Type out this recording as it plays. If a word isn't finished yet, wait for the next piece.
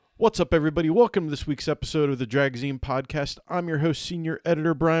What's up, everybody? Welcome to this week's episode of the Dragzine podcast. I'm your host, Senior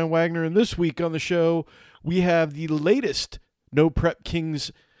Editor Brian Wagner, and this week on the show, we have the latest No Prep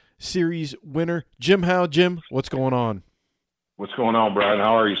Kings series winner, Jim Howe. Jim, what's going on? What's going on, Brian?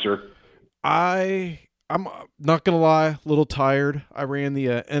 How are you, sir? I'm not gonna lie, a little tired. I ran the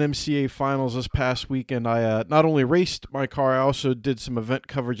NMCA finals this past weekend. I not only raced my car, I also did some event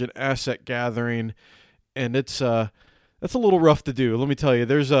coverage and asset gathering, and that's a little rough to do. Let me tell you,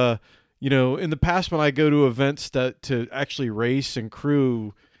 there's in the past when I go to events to actually race and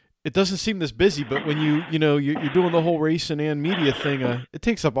crew, it doesn't seem this busy. But when you're doing the whole racing and media thing, it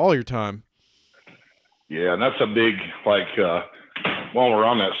takes up all your time. Yeah, and that's a big while we're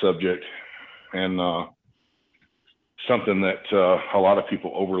on that subject, and something that a lot of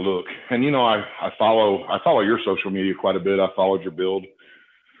people overlook. And I follow your social media quite a bit. I followed your build,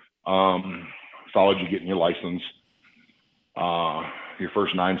 followed you getting your license. Your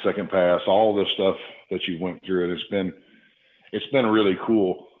first 9-second pass, all this stuff that you went through, and it's been really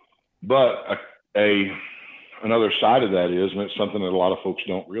cool. But another side of that is, and it's something that a lot of folks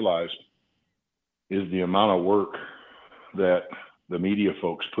don't realize, is the amount of work that the media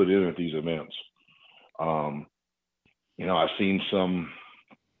folks put in at these events. I've seen some,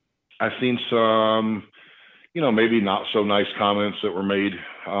 maybe not so nice comments that were made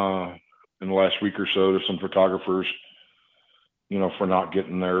in the last week or so to some photographers, for not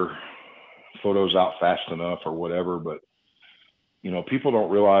getting their photos out fast enough or whatever. But, people don't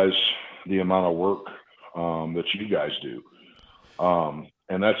realize the amount of work that you guys do.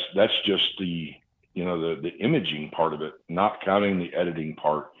 And that's just the imaging part of it, not counting the editing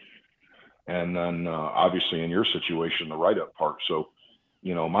part. And then obviously in your situation, the write-up part. So,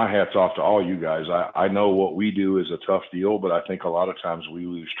 my hat's off to all you guys. I know what we do is a tough deal, but I think a lot of times we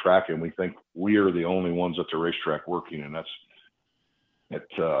lose track and we think we are the only ones at the racetrack working. And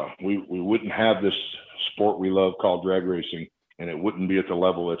we wouldn't have this sport we love called drag racing, and it wouldn't be at the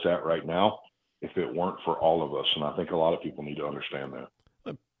level it's at right now if it weren't for all of us. And I think a lot of people need to understand that.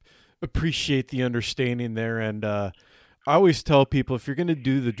 Appreciate the understanding there. And I always tell people, if you're going to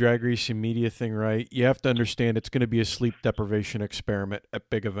do the drag racing media thing right, you have to understand it's going to be a sleep deprivation experiment at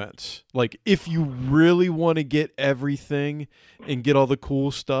big events. Like, if you really want to get everything and get all the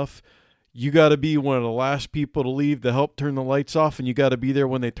cool stuff, you got to be one of the last people to leave to help turn the lights off, and you got to be there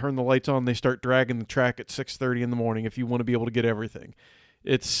when they turn the lights on. They start dragging the track at 6:30 in the morning if you want to be able to get everything.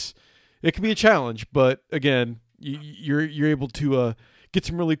 It can be a challenge, but again, you're able to get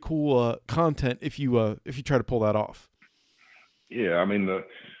some really cool content if you try to pull that off. Yeah, I mean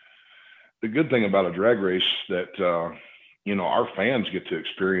the good thing about a drag race that our fans get to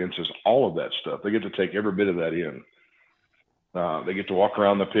experience is all of that stuff. They get to take every bit of that in. They get to walk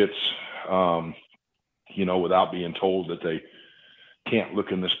around the pits, without being told that they can't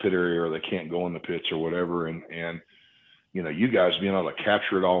look in this pit area or they can't go in the pits or whatever. And you guys being able to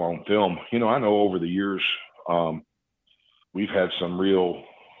capture it all on film. I know over the years, we've had some real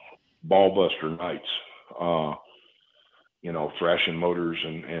ball buster nights, thrashing motors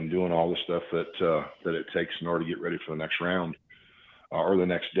and doing all the stuff that it takes in order to get ready for the next round or the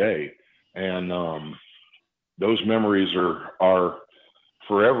next day. And those memories are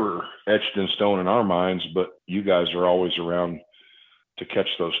forever etched in stone in our minds, but you guys are always around to catch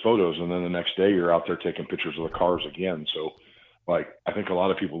those photos. And then the next day you're out there taking pictures of the cars again. So I think a lot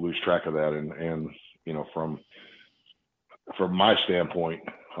of people lose track of that. And from my standpoint,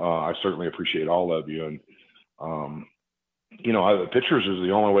 I certainly appreciate all of you. And, the pictures is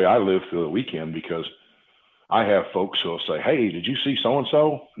the only way I live through the weekend, because I have folks who will say, "Hey, did you see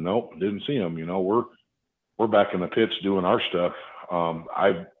so-and-so?" Nope, didn't see them. We're back in the pits doing our stuff.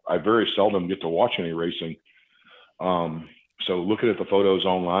 I very seldom get to watch any racing. So looking at the photos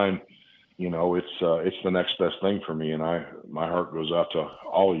online, it's the next best thing for me. And my heart goes out to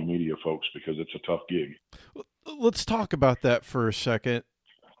all you media folks, because it's a tough gig. Let's talk about that for a second.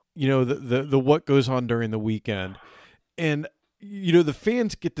 The what goes on during the weekend. And, the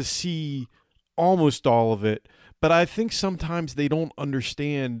fans get to see almost all of it, but I think sometimes they don't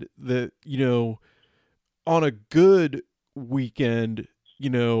understand that, on a good weekend,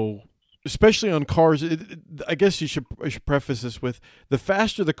 especially on cars, I guess I should preface this with, the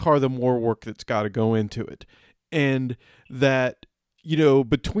faster the car, the more work that's got to go into it. And that,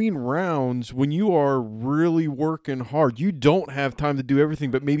 between rounds, when you are really working hard, you don't have time to do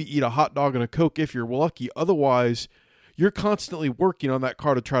everything but maybe eat a hot dog and a Coke if you're lucky. Otherwise, you're constantly working on that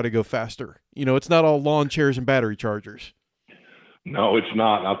car to try to go faster. It's not all lawn chairs and battery chargers. No, it's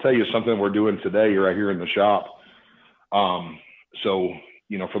not. And I'll tell you something we're doing today right here in the shop. So,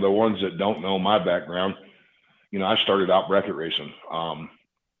 for the ones that don't know my background, I started out bracket racing.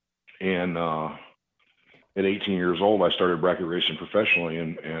 And at 18 years old, I started bracket racing professionally,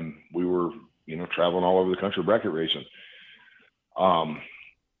 and we were, traveling all over the country bracket racing.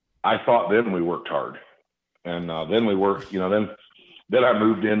 I thought then we worked hard, and then we worked, then I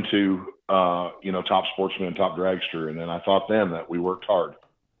moved into, Top Sportsman and Top Dragster, and then I thought then that we worked hard,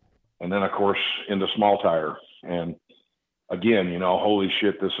 and then of course into small tire, and again, holy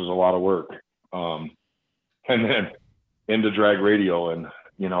shit, this is a lot of work, and then into drag radio, and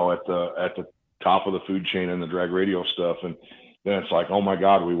at the top of the food chain in the drag radio stuff, and then it's like, oh my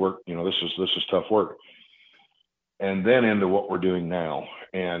God, we work, this is tough work, and then into what we're doing now,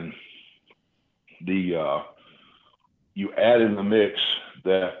 and you add in the mix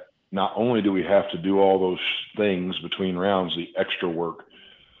that not only do we have to do all those things between rounds, the extra work,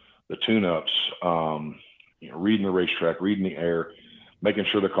 the tune-ups, reading the racetrack, reading the air, making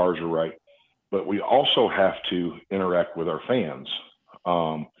sure the cars are right, but we also have to interact with our fans.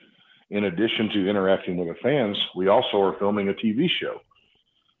 In addition to interacting with the fans, we also are filming a TV show,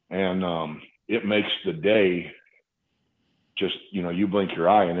 and it makes the day just, you blink your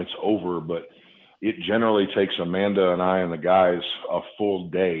eye and it's over, but it generally takes Amanda and I and the guys a full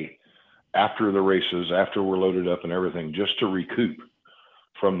day after the races, after we're loaded up and everything, just to recoup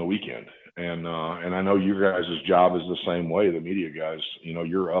from the weekend. And I know you guys' job is the same way, the media guys,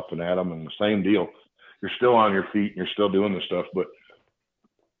 you're up and at them, and the same deal. You're still on your feet and you're still doing this stuff, but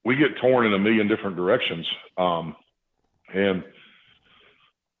we get torn in a million different directions. And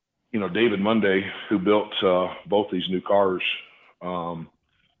David Monday, who built both these new cars,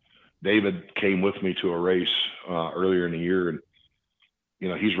 David came with me to a race earlier in the year, and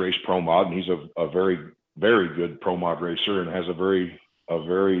he's raced Pro Mod, and he's a very, very good Pro Mod racer, and has a very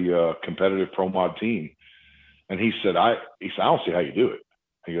competitive Pro Mod team. And he said, I don't see how you do it.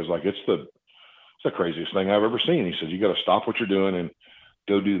 He goes, like, it's the craziest thing I've ever seen. He says, you got to stop what you're doing and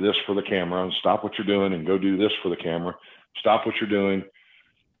go do this for the camera, and stop what you're doing and go do this for the camera. Stop what you're doing,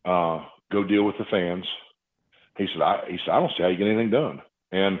 go deal with the fans. He said, I don't see how you get anything done.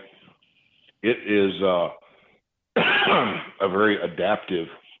 And it is a very adaptive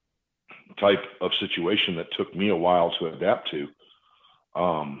type of situation that took me a while to adapt to.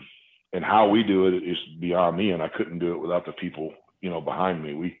 And how we do it is beyond me, and I couldn't do it without the people, behind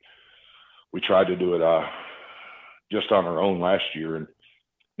me. We tried to do it just on our own last year, and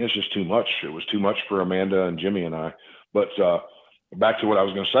it's just too much. It was too much for Amanda and Jimmy and I. But back to what I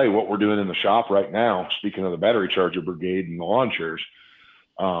was going to say, what we're doing in the shop right now, speaking of the battery charger brigade and the lawn chairs,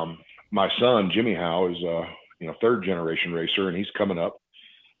 my son, Jimmy Howe, is a third generation racer, and he's coming up.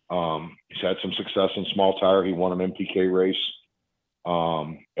 He's had some success in small tire. He won an MPK race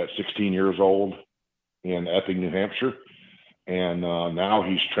at 16 years old in Epping, New Hampshire. And now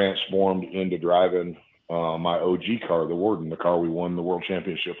he's transformed into driving my OG car, the Warden, the car we won the world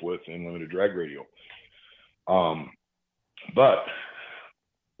championship with in limited drag radio. But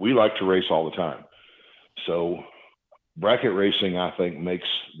we like to race all the time. So bracket racing, I think, makes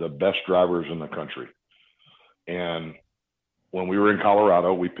the best drivers in the country. And when we were in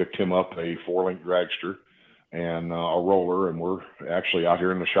Colorado, we picked him up a 4-link dragster and a roller, and we're actually out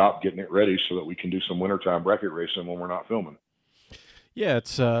here in the shop getting it ready so that we can do some wintertime bracket racing when we're not filming. Yeah,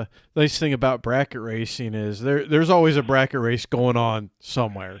 it's the nice thing about bracket racing is there's always a bracket race going on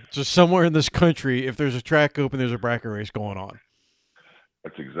somewhere. Just somewhere in this country, if there's a track open, there's a bracket race going on.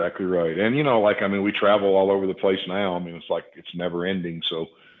 That's exactly right. And, we travel all over the place now. I mean, it's like it's never ending. So,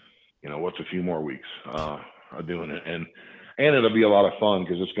 what's a few more weeks doing it? And it'll be a lot of fun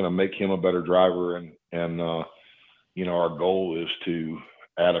because it's going to make him a better driver. And our goal is to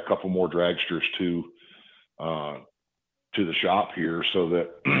add a couple more dragsters to the shop here so that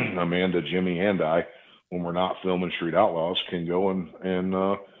Amanda, Jimmy, and I, when we're not filming Street Outlaws, can go and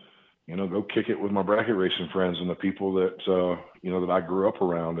go kick it with my bracket racing friends and the people that, that I grew up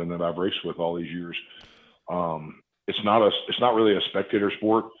around and that I've raced with all these years. It's not really a spectator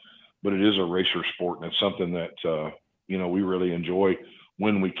sport, but it is a racer sport. And it's something that, we really enjoy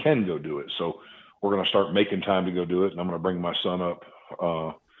when we can go do it. So we're going to start making time to go do it. And I'm going to bring my son up,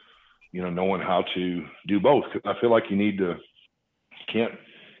 knowing how to do both. Cause I feel like can't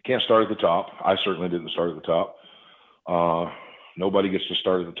start at the top. I certainly didn't start at the top. Nobody gets to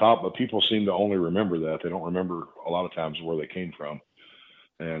start at the top, but people seem to only remember that. They don't remember a lot of times where they came from.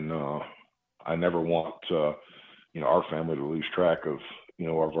 And I never want, our family to lose track of,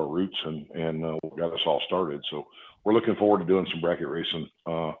 of our roots and what got us all started. So we're looking forward to doing some bracket racing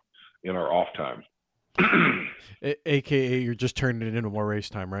in our off time. AKA you're just turning it into more race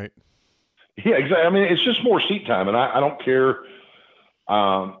time, right? Yeah, exactly. I mean, it's just more seat time, and I don't care.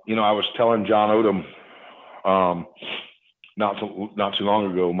 I was telling John Odom not too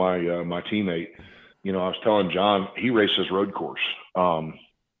long ago, my teammate, I was telling John he races road course, and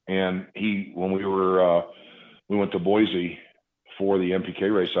when we went to Boise for the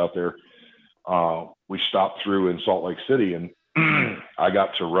MPK race out there, we stopped through in Salt Lake City, and I got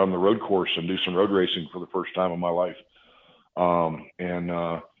to run the road course and do some road racing for the first time in my life. John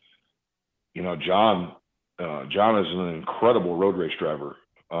is an incredible road race driver.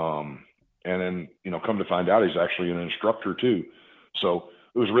 And then, come to find out he's actually an instructor too. So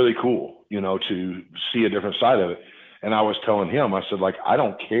it was really cool, to see a different side of it. And I was telling him, I said, like, I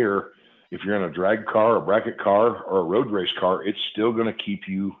don't care if you're in a drag car, a bracket car, or a road race car, it's still going to keep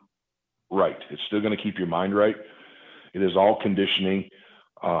you right. It's still going to keep your mind right. It is all conditioning.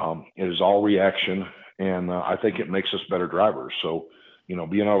 It is all reaction. And I think it makes us better drivers. So,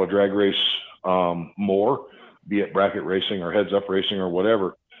 being able to drag race more, be it bracket racing or heads up racing or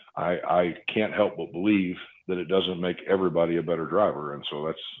whatever, I can't help but believe that it doesn't make everybody a better driver. And so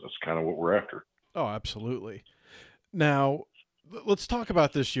that's kind of what we're after. Oh, absolutely. Now, let's talk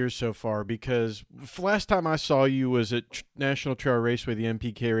about this year so far, because last time I saw you was at National Trail Raceway, the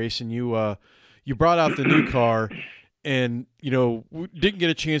MPK race, and you brought out the new car, and didn't get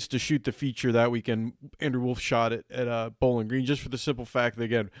a chance to shoot the feature that weekend. Andrew Wolf shot it at Bowling Green, just for the simple fact that,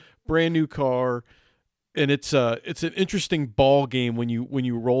 again, brand new car, and it's an interesting ball game when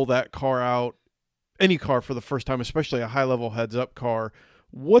you roll that car out, any car, for the first time, especially a high level heads up car.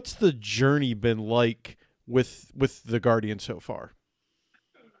 What's the journey been like with the Guardian so far?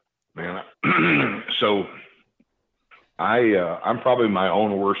 Man, so I'm probably my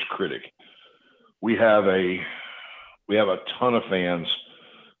own worst critic. We have a ton of fans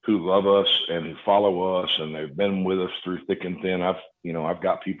who love us and who follow us, and they've been with us through thick and thin. I've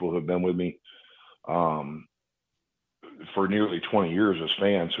got people who have been with me for nearly 20 years as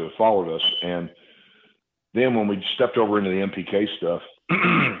fans who have followed us. And then when we stepped over into the MPK stuff,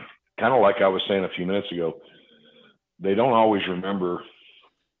 kind of like I was saying a few minutes ago, they don't always remember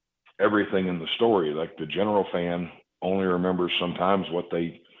everything in the story. Like, the general fan only remembers sometimes what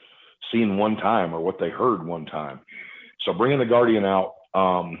they seen one time or what they heard one time. So bringing the Guardian out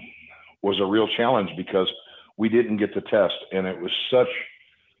was a real challenge because we didn't get the test. And it was such,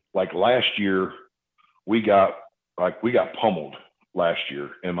 like, last year, we got pummeled last year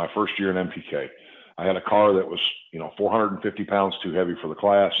in my first year in MPK. I had a car that was, 450 pounds too heavy for the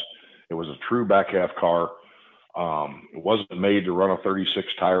class. It was a true back half car. It wasn't made to run a 36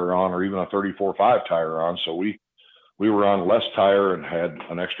 tire on or even a 34.5 tire on. So we were on less tire and had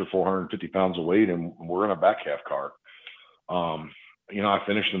an extra 450 pounds of weight, and we're in a back half car. I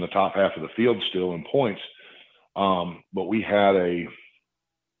finished in the top half of the field still in points. But we had a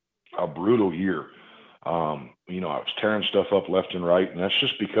brutal year. I was tearing stuff up left and right, and that's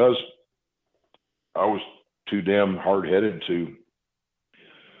just because I was too damn hard-headed to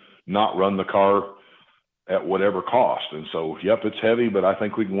not run the car at whatever cost. And so, yep, it's heavy, but I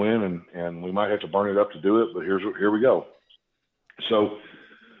think we can win, and we might have to burn it up to do it, but here we go. So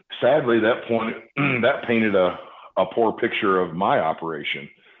sadly, that painted a poor picture of my operation.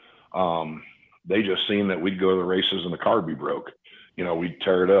 They just seen that we'd go to the races and the car would be broke. We'd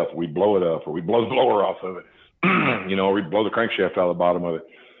tear it up, we'd blow it up, or we'd blow the blower off of it, or we'd blow the crankshaft out of the bottom of it.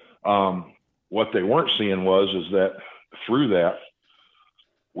 What they weren't seeing is that through that,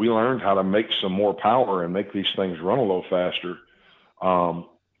 we learned how to make some more power and make these things run a little faster. And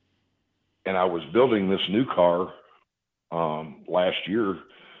I was building this new car last year,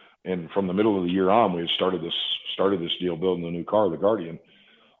 and from the middle of the year on, we had started this deal building the new car, the Guardian.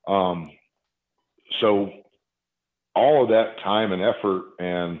 So all of that time and effort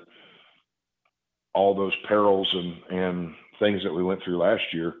and all those perils and things that we went through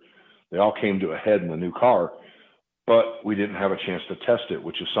last year, they all came to a head in the new car. But we didn't have a chance to test it,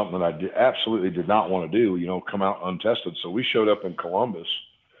 which is something that I absolutely did not want to do, come out untested. So we showed up in Columbus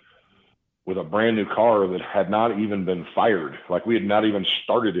with a brand new car that had not even been fired. Like, we had not even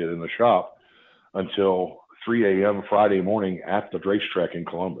started it in the shop until 3 a.m. Friday morning at the racetrack in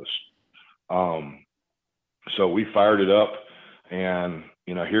Columbus. So we fired it up, and,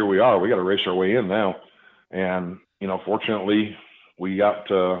 here we are. We got to race our way in now. And, fortunately, we got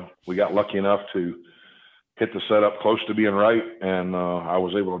lucky enough to hit the setup close to being right, and I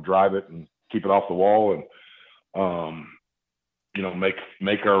was able to drive it and keep it off the wall, and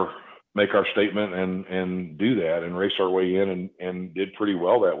make our statement and do that and race our way in, and did pretty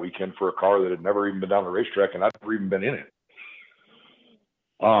well that weekend for a car that had never even been down the racetrack, and I'd never even been in it.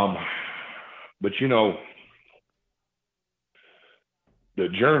 But the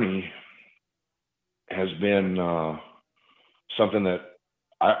journey has been something that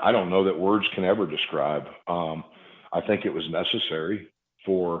I don't know that words can ever describe. I think it was necessary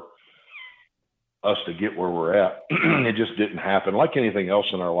for us to get where we're at. It just didn't happen. Like anything else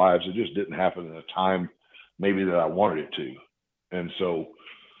in our lives, it just didn't happen in a time maybe that I wanted it to. And so,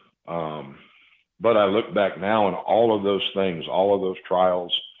 but I look back now and all of those things, all of those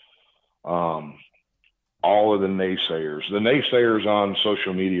trials, all of the naysayers. The naysayers on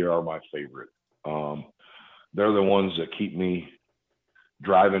social media are my favorite. They're the ones that keep me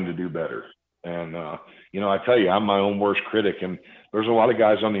driving to do better. And, I tell you, I'm my own worst critic. And there's a lot of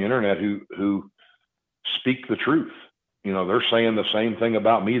guys on the internet who speak the truth. They're saying the same thing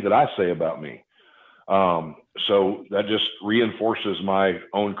about me that I say about me. So that just reinforces my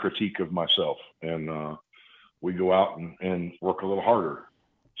own critique of myself. And we go out and work a little harder.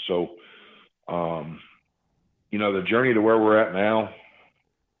 So, the journey to where we're at now,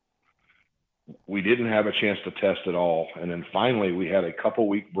 we didn't have a chance to test at all. And then finally we had a couple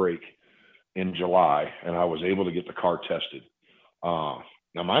week break in July and I was able to get the car tested. Now,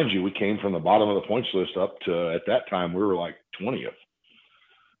 mind you, we came from the bottom of the points list up to, at that time, we were like 20th.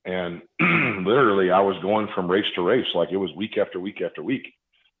 And literally I was going from race to race. Like it was week after week after week.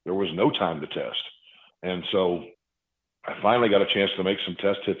 There was no time to test. And so I finally got a chance to make some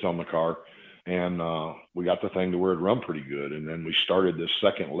test hits on the car. And we got the thing to where it run pretty good. And then we started this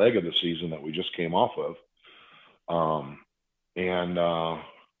second leg of the season that we just came off of.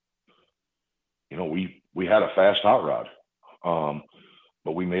 We had a fast hot rod,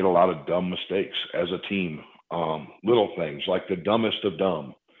 but we made a lot of dumb mistakes as a team. Little things like the dumbest of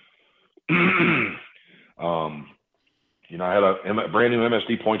dumb. I had a brand new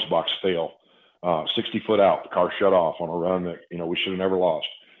MSD points box fail, 60 foot out, the car shut off on a run that, we should have never lost.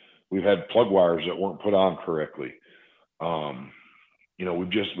 We've had plug wires that weren't put on correctly.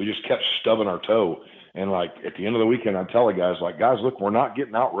 We just kept stubbing our toe. And like at the end of the weekend, I tell the guys, like, guys, look, we're not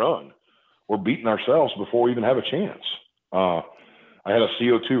getting outrun. We're beating ourselves before we even have a chance. I had a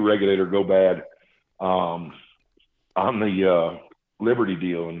CO2 regulator go bad on the Liberty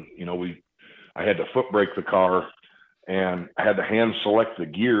deal. And, I had to foot brake the car and I had to hand select the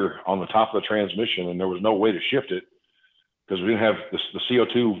gear on the top of the transmission. And there was no way to shift it because we didn't have the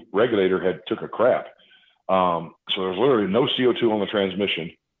CO2 regulator had took a crap. So there was literally no CO2 on the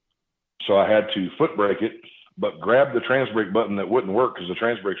transmission. So I had to foot brake it, but grab the trans brake button that wouldn't work because the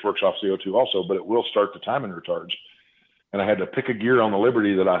trans brakes works off CO2 also, but it will start the timing retards. And I had to pick a gear on the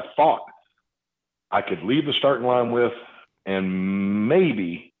Liberty that I thought I could leave the starting line with and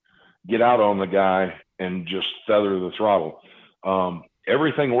maybe get out on the guy and just feather the throttle.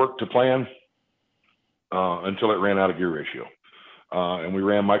 Everything worked to plan until it ran out of gear ratio. And we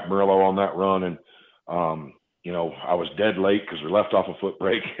ran Mike Murillo on that run. And, I was dead late because we left off a foot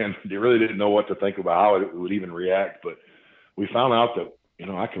brake and they really didn't know what to think about how it would even react. But we found out that,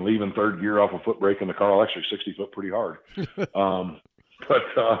 I can leave in third gear off a foot brake and the car will actually 60 foot pretty hard. But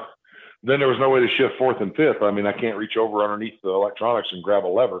then there was no way to shift fourth and fifth. I mean, I can't reach over underneath the electronics and grab a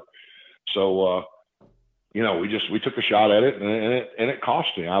lever. So, we took a shot at it and it cost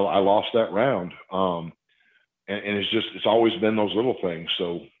me. I lost that round. And it's always been those little things.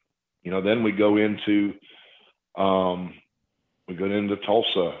 So, then we go into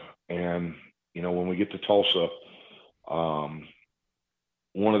Tulsa and, when we get to Tulsa,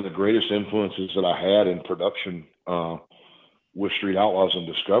 one of the greatest influences that I had in production, with Street Outlaws and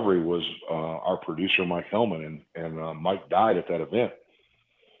Discovery was, our producer, Mike Hellman, and Mike died at that event.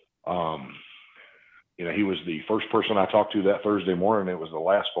 He was the first person I talked to that Thursday morning. It was the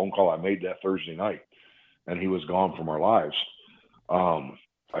last phone call I made that Thursday night, and he was gone from our lives.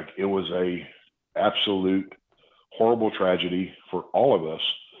 It was a absolute horrible tragedy for all of us.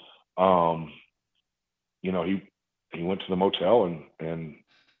 He went to the motel and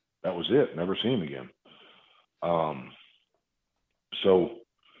that was it. Never seen him again. So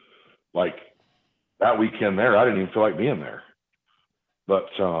like that weekend there, I didn't even feel like being there, but,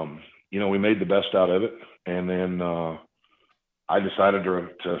 we made the best out of it. And then, I decided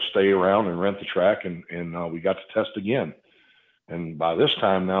to stay around and rent the track and we got to test again. And by this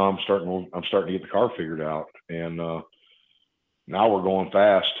time now I'm starting to get the car figured out and, now we're going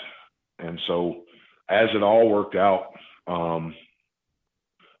fast. And so as it all worked out,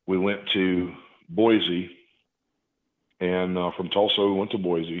 we went to Boise and, from Tulsa, we went to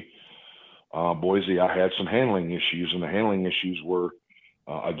Boise. Boise, I had some handling issues and the handling issues were,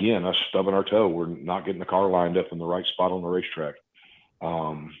 again, us stubbing our toe. We're not getting the car lined up in the right spot on the racetrack.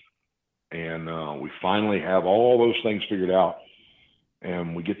 We finally have all those things figured out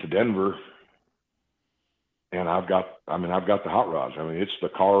and we get to Denver and I've got the hot rods. I mean, it's the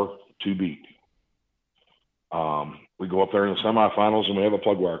car to beat. We go up there in the semifinals and we have a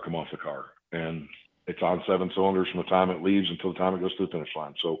plug wire come off the car and it's on 7 cylinders from the time it leaves until the time it goes to the finish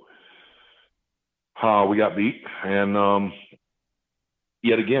line. So we got beat, and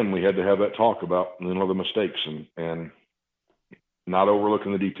yet again we had to have that talk about the mistakes and not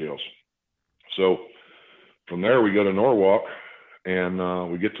overlooking the details. So from there we go to Norwalk,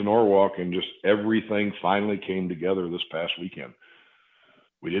 and we get to Norwalk, and just everything finally came together this past weekend.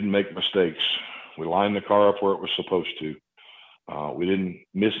 We didn't make mistakes. We lined the car up where it was supposed to. We didn't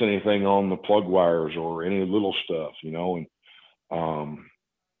miss anything on the plug wires or any little stuff, and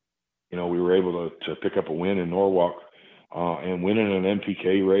we were able to pick up a win in Norwalk, and winning an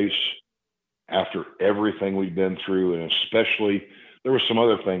NPK race after everything we've been through, and especially there were some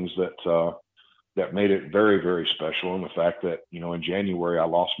other things that made it very, very special. And the fact that, in January, I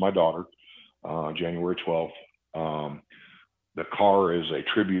lost my daughter, January 12th. The car is a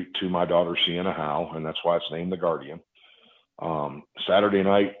tribute to my daughter, Sienna Howe, and that's why it's named the Guardian. Saturday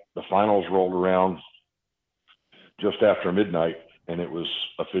night, the finals rolled around just after midnight, and it was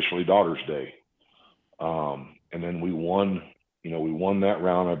officially Daughter's Day. And then we won, we won that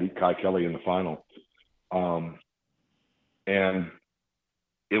round. I beat Kai Kelly in the final. And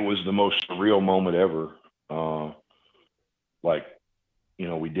it was the most surreal moment ever.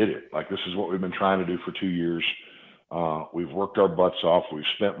 We did it. Like, this is what we've been trying to do for 2 years. We've worked our butts off. We've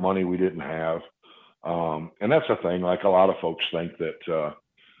spent money we didn't have. And that's the thing. Like, a lot of folks think that,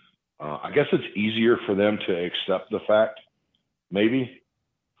 I guess it's easier for them to accept the fact. Maybe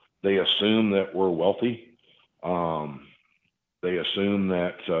they assume that we're wealthy. They assume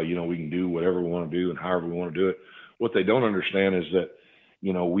that, we can do whatever we want to do and however we want to do it. What they don't understand is that,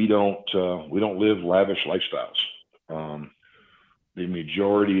 we don't live lavish lifestyles. The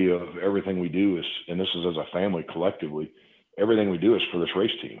majority of everything we do is, and this is as a family collectively, everything we do is for this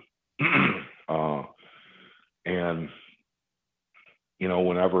race team. And,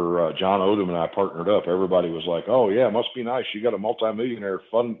 whenever John Odom and I partnered up, everybody was like, oh yeah, it must be nice. You got a multimillionaire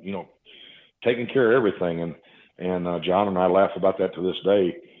fund, taking care of everything. And John and I laugh about that to this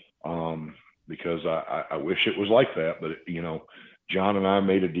day, because I wish it was like that. But, John and I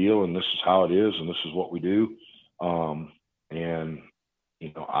made a deal, and this is how it is, and this is what we do. And,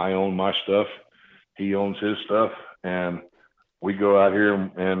 I own my stuff. He owns his stuff. And we go out here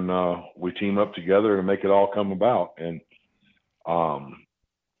and we team up together to make it all come about. And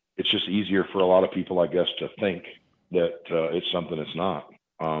it's just easier for a lot of people, I guess, to think that it's something it's not,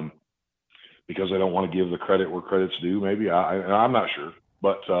 because they don't want to give the credit where credit's due. Maybe I'm not sure,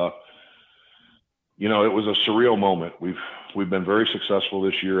 but it was a surreal moment. We've been very successful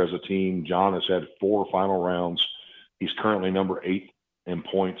this year as a team. John has had 4 final rounds. He's currently number 8 in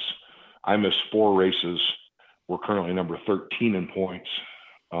points. I missed 4 races. We're currently number 13 in points.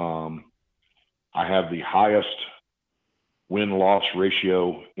 I have the highest win-loss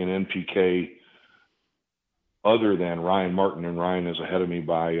ratio in NPK other than Ryan Martin, and Ryan is ahead of me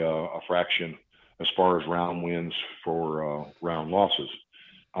by a fraction as far as round wins for round losses.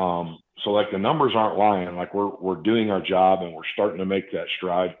 So like, the numbers aren't lying. Like, we're doing our job, and we're starting to make that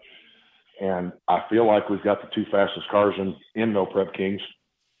stride. And I feel like we've got the 2 fastest cars in No Prep Kings.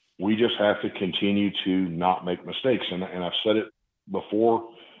 We just have to continue to not make mistakes. And I've said it before,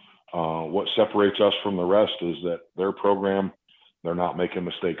 what separates us from the rest is that their program, they're not making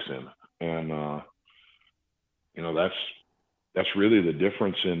mistakes in. And, that's really the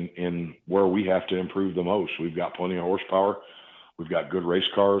difference in where we have to improve the most. We've got plenty of horsepower. We've got good race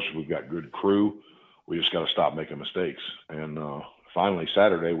cars. We've got good crew. We just got to stop making mistakes. And finally,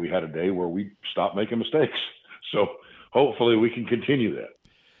 Saturday, we had a day where we stopped making mistakes. So hopefully we can continue that.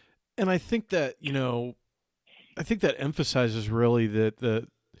 And I think that, emphasizes really that the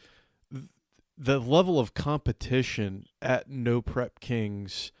level of competition at No Prep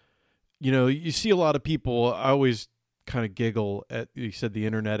Kings. You see a lot of people. I always kind of giggle at, you said, the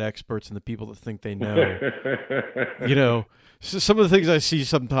internet experts and the people that think they know. So some of the things I see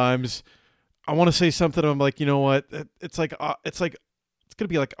sometimes, I want to say something. I'm like, you know what? It's going to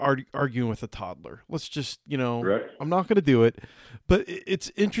be like arguing with a toddler. Let's just, Right. I'm not going to do it. But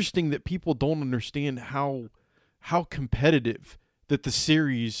it's interesting that people don't understand how competitive that the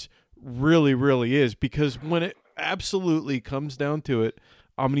series really, really is. Because when it absolutely comes down to it,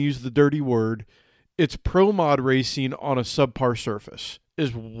 I'm going to use the dirty word, it's pro mod racing on a subpar surface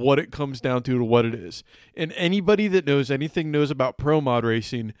is what it comes down to what it is. And anybody that knows anything knows about pro mod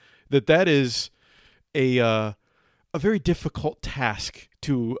racing, that is a very difficult task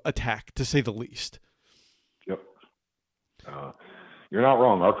to attack, to say the least. Yep. You're not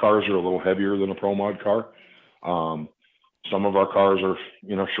wrong. Our cars are a little heavier than a pro mod car. Some of our cars are,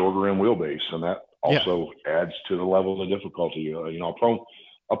 shorter in wheelbase, and that also adds to the level of difficulty.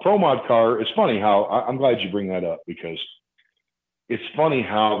 a pro mod car. It's funny how I'm glad you bring that up, because it's funny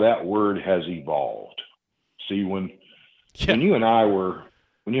how that word has evolved. See, when you and I were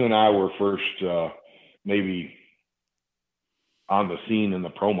first maybe on the scene in the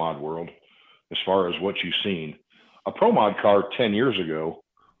pro mod world, as far as what you've seen, a pro mod car 10 years ago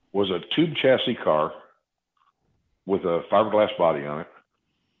was a tube chassis car with a fiberglass body on it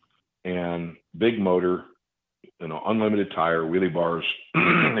and big motor, unlimited tire, wheelie bars,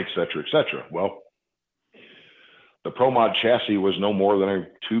 et cetera, et cetera. Well, the Pro Mod chassis was no more than a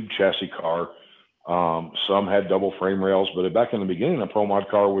tube chassis car. Some had double frame rails, but back in the beginning, a Pro Mod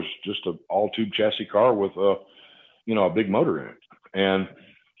car was just an all tube chassis car with a big motor in it. And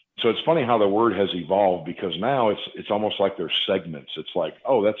so it's funny how the word has evolved, because now it's almost like there's segments. It's like,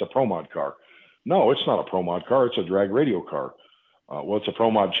 oh, that's a Pro Mod car. No, it's not a Pro Mod car. It's a drag radial car. Well, it's a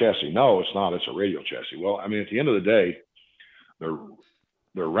Pro Mod chassis. No, it's not. It's a radial chassis. Well, I mean, at the end of the day, they're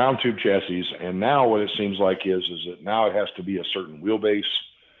round tube chassis. And now what it seems like is that now it has to be a certain wheelbase,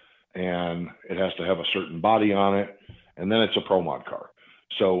 and it has to have a certain body on it, and then it's a Pro Mod car.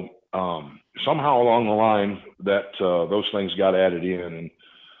 So somehow along the line that those things got added in, and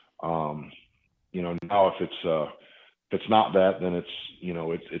now if it's not that, then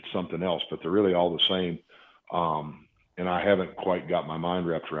it's something else. But they're really all the same. And I haven't quite got my mind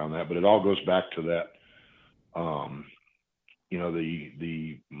wrapped around that, but it all goes back to that.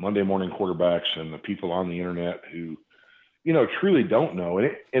 The Monday morning quarterbacks and the people on the internet who, truly don't know.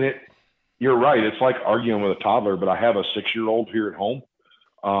 And you're right. It's like arguing with a toddler, but I have a 6-year-old here at home.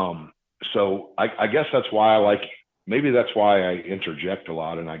 So I guess that's why maybe that's why I interject a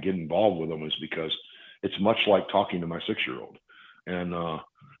lot and I get involved with them, is because it's much like talking to my 6-year-old. And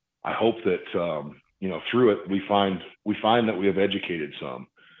I hope that, through it, we find that we have educated some,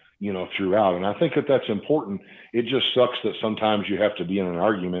 throughout. And I think that that's important. It just sucks that sometimes you have to be in an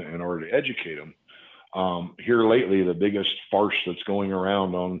argument in order to educate them. Here lately, the biggest farce that's going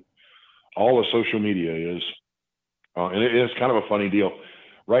around on all the social media is, and it is kind of a funny deal.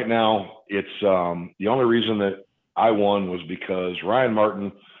 Right now, it's the only reason that I won was because Ryan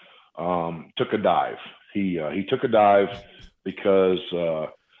Martin took a dive. He took a dive because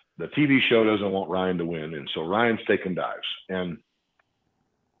the TV show doesn't want Ryan to win, and so Ryan's taking dives, and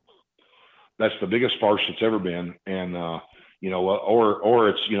that's the biggest farce that's ever been. And or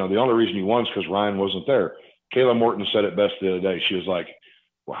it's the only reason he won is because Ryan wasn't there. Kayla Morton said it best the other day. She was like,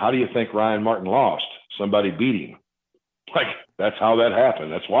 "Well, how do you think Ryan Martin lost? Somebody beat him." Like, that's how that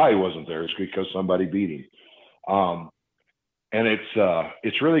happened. That's why he wasn't there. It's because somebody beat him. And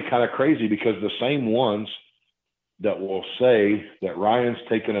it's really kind of crazy, because the same ones that will say that Ryan's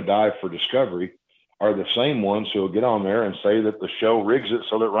taken a dive for Discovery are the same ones who will get on there and say that the show rigs it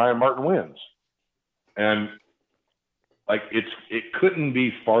so that Ryan Martin wins. And it couldn't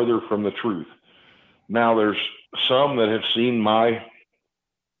be farther from the truth. Now, there's some that have seen my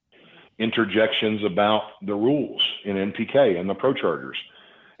interjections about the rules in NPK and the Pro Chargers.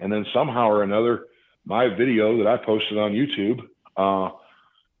 And then somehow or another, my video that I posted on YouTube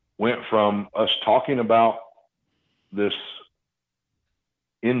went from us talking about this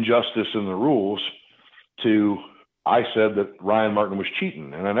injustice in the rules to I said that Ryan Martin was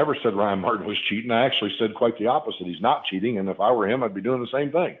cheating. And I never said Ryan Martin was cheating. I actually said quite the opposite. He's not cheating. And if I were him, I'd be doing the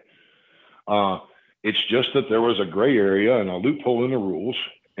same thing. It's just that there was a gray area and a loophole in the rules,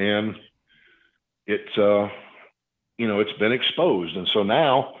 and it's been exposed. And so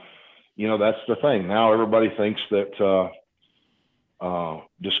now, that's the thing. Now everybody thinks that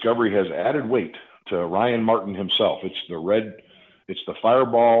Discovery has added weight to Ryan Martin himself. It's the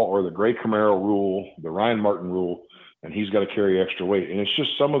Fireball or the gray Camaro rule, the Ryan Martin rule, and he's got to carry extra weight. And it's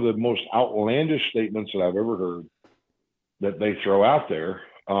just some of the most outlandish statements that I've ever heard that they throw out there.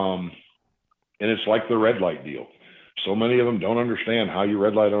 And it's like the red light deal. So many of them don't understand how you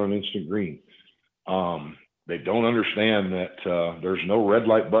red light on an instant green. They don't understand that there's no red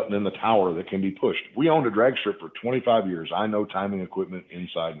light button in the tower that can be pushed. We owned a drag strip for 25 years. I know timing equipment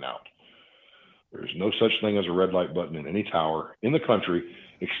inside and out. There's no such thing as a red light button in any tower in the country,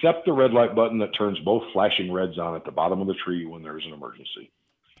 except the red light button that turns both flashing reds on at the bottom of the tree when there's an emergency.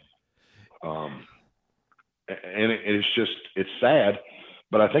 And it's sad,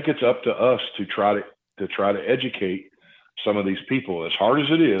 but I think it's up to us to try to educate some of these people. As hard as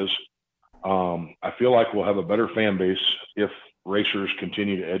it is, I feel like we'll have a better fan base if racers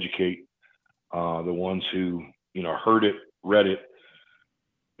continue to educate the ones who heard it, read it.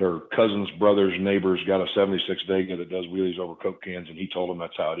 Their cousins, brothers, neighbors got a 76 Vega that does wheelies over Coke cans, and he told them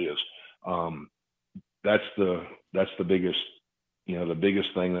that's how it is. That's the biggest, the biggest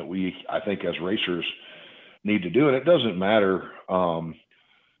thing that I think as racers need to do. And it doesn't matter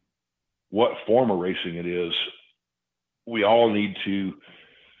what form of racing it is, we all need to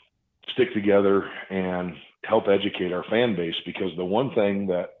stick together and help educate our fan base, because the one thing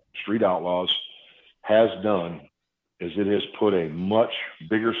that Street Outlaws has done is it has put a much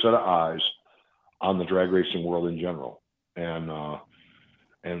bigger set of eyes on the drag racing world in general. And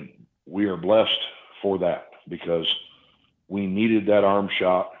we are blessed for that, because we needed that arm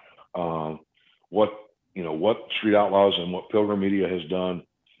shot. What Street Outlaws and what Pilgrim Media has done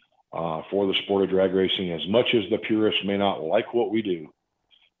for the sport of drag racing, as much as the purists may not like what we do,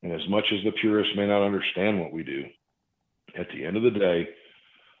 and as much as the purists may not understand what we do, at the end of the day,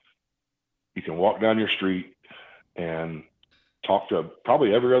 you can walk down your street and talk to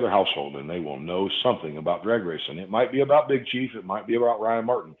probably every other household, and they will know something about drag racing. It might be about Big Chief. It might be about Ryan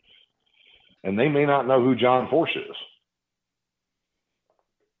Martin. And they may not know who John Force is.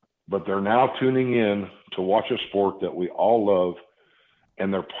 But they're now tuning in to watch a sport that we all love,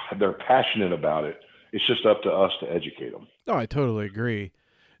 and they're passionate about it. It's just up to us to educate them. No, I totally agree.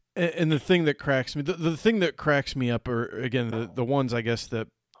 And the thing that cracks me, the thing that cracks me up are, again, the ones, I guess, that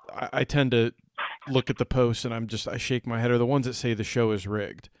I tend to look at the posts and I shake my head, are the ones that say the show is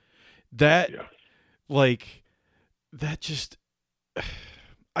rigged. That, Yeah. like, that just,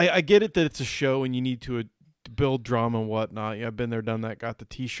 I get it that it's a show and you need to build drama and whatnot. Yeah, I've been there, done that, got the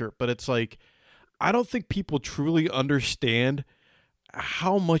t-shirt. But it's like, I don't think people truly understand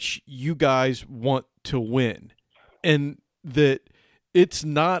how much you guys want to win. And that it's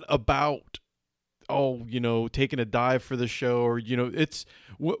not about, taking a dive for the show, or, it's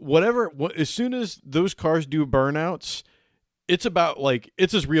whatever. As soon as those cars do burnouts, it's about, like,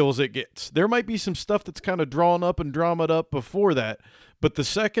 it's as real as it gets. There might be some stuff that's kind of drawn up and dramaed up before that, but the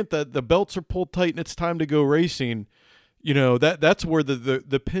second that the belts are pulled tight and it's time to go racing, that's where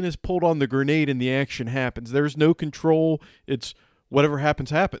the pin is pulled on the grenade and the action happens. There's no control. It's whatever happens,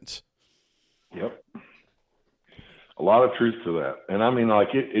 happens. Yep. A lot of truth to that. And I mean,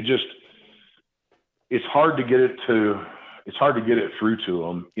 like, it's hard to get it through to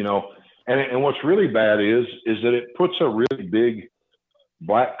them, and what's really bad is that it puts a really big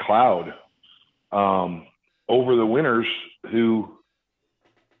black cloud over the winners who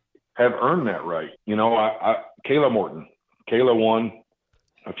have earned that right. Kayla Morton. Kayla won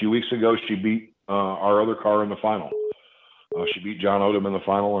a few weeks ago. She beat our other car in the final. She beat John Odom in the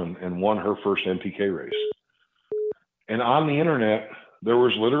final and won her first MPK race. And on the internet, there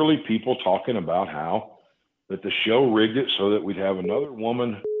was literally people talking about how that the show rigged it so that we'd have another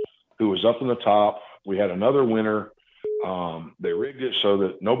woman who was up in the top. We had another winner. They rigged it so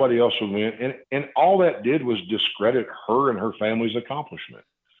that nobody else would win. And all that did was discredit her and her family's accomplishment.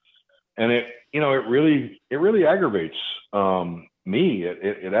 And it really aggravates me.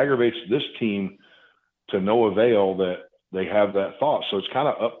 It aggravates this team to no avail that they have that thought. So it's kind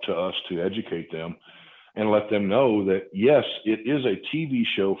of up to us to educate them and let them know that, yes, it is a TV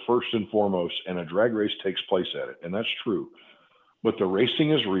show first and foremost, and a drag race takes place at it. And that's true. But the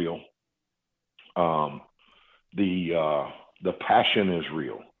racing is real. The passion is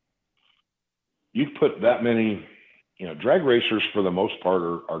real. You put that many, drag racers for the most part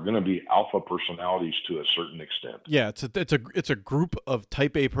are going to be alpha personalities to a certain extent. Yeah, it's a group of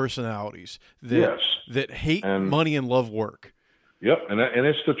type A personalities that hate money and love work. Yep, and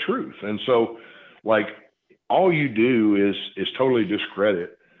it's the truth. And so, like, all you do is totally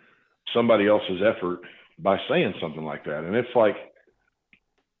discredit somebody else's effort by saying something like that. And it's like,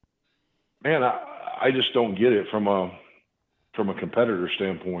 man, I just don't get it from a competitor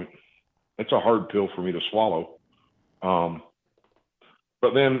standpoint. It's a hard pill for me to swallow.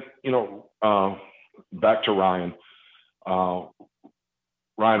 But then, back to Ryan. Ryan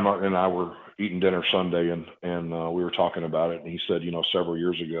Martin and I were eating dinner Sunday, and we were talking about it. And he said, several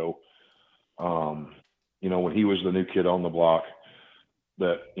years ago, when he was the new kid on the block,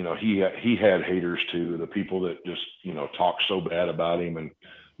 that, he had haters too, the people that just, talked so bad about him and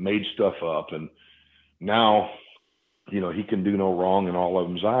made stuff up. And now, he can do no wrong in all of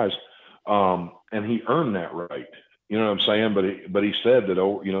them's eyes. And he earned that right. You know what I'm saying? But he said that,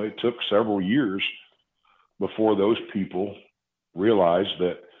 it took several years before those people realized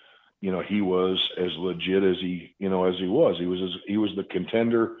that, he was as legit as he was. He was the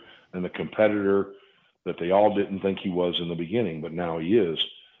contender and the competitor that they all didn't think he was in the beginning, but now he is.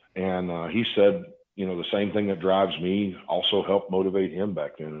 And he said, the same thing that drives me also helped motivate him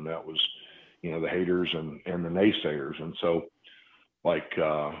back then. And that was, the haters and the naysayers. And so, like,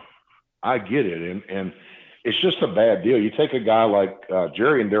 I get it. And it's just a bad deal. You take a guy like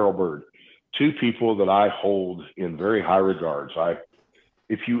Jerry and Daryl Bird, two people that I hold in very high regards.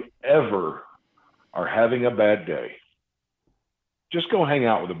 If you ever are having a bad day, just go hang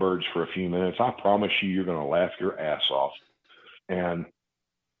out with the birds for a few minutes. I promise you're going to laugh your ass off. And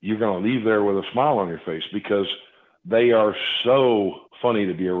you're going to leave there with a smile on your face because they are so funny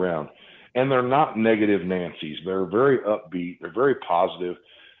to be around. And they're not negative Nancy's. They're very upbeat. They're very positive.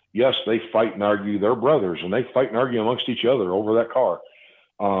 Yes, they fight and argue. They're brothers, and they fight and argue amongst each other over that car.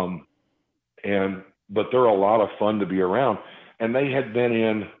 But they're a lot of fun to be around. And they had been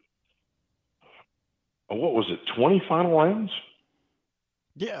in, what was it, 20 final rounds?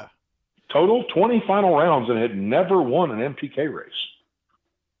 Yeah. Total 20 final rounds and had never won an MPK race.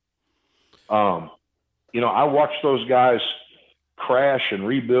 I watched those guys crash and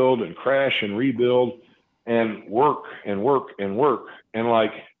rebuild and crash and rebuild and work and work and work. And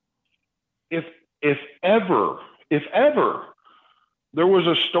like, if ever there was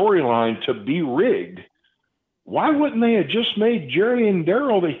a storyline to be rigged, why wouldn't they have just made Jerry and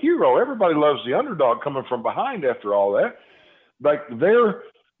Darrell the hero? Everybody loves the underdog coming from behind after all that. Like their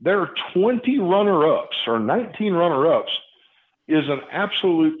 20 runner-ups or 19 runner-ups is an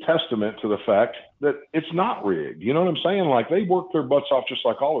absolute testament to the fact that it's not rigged. You know what I'm saying? Like they work their butts off just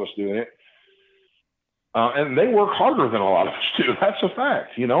like all of us do. And they work harder than a lot of us do. That's a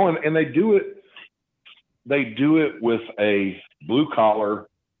fact, and they do it with a blue collar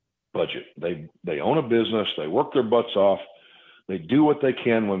budget. They own a business. They work their butts off. They do what they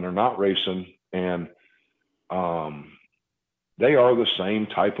can when they're not racing. And, they are the same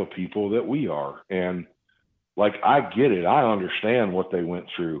type of people that we are. And like, I get it. I understand what they went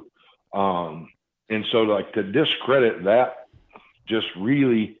through. And so like to discredit that just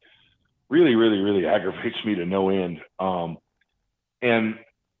really, really, really, really aggravates me to no end. And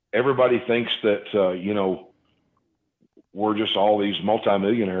everybody thinks that, we're just all these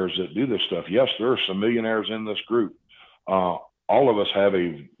multimillionaires that do this stuff. Yes, there are some millionaires in this group. All of us have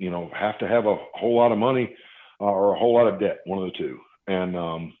to have a whole lot of money or a whole lot of debt, one of the two. And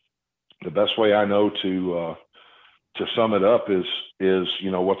the best way I know to sum it up is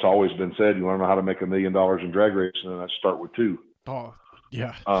what's always been said: you want to know how to make $1 million in drag racing, and that's start with two. Oh,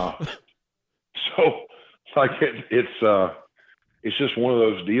 yeah. So like it's just one of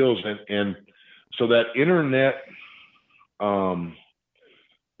those deals, and so that internet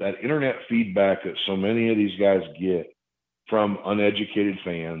feedback that so many of these guys get from uneducated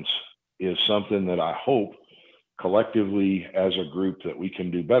fans is something that I hope collectively as a group that we can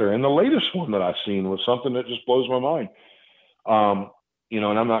do better. And the latest one that I've seen was something that just blows my mind. And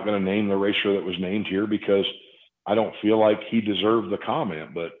I'm not going to name the racer that was named here because I don't feel like he deserved the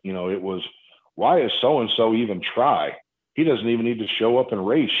comment, but it was, why is so-and-so even try? He doesn't even need to show up and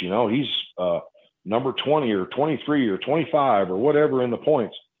race. He's number 20 or 23 or 25 or whatever in the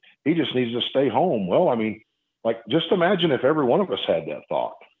points. He just needs to stay home. Well, I mean, like, just imagine if every one of us had that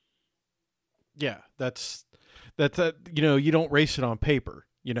thought. Yeah, that's you don't race it on paper.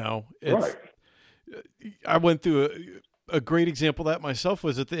 Right. I went through a great example of that myself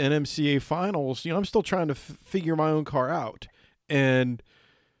was at the NMCA finals. I'm still trying to figure my own car out. And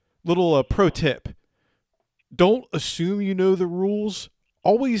little pro tip: don't assume you know the rules.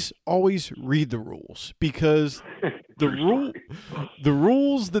 Always read the rules, because the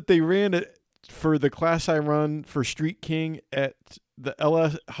rules that they ran for the class I run for Street King at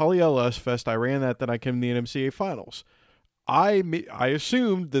the Holly LS Fest, I ran that. Then I came to the NMCA finals. I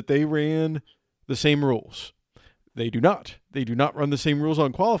assumed that they ran the same rules. They do not. They do not run the same rules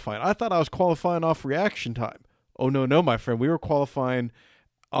on qualifying. I thought I was qualifying off reaction time. Oh, no, my friend. We were qualifying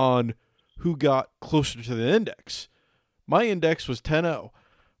on who got closer to the index. My index was 10-0.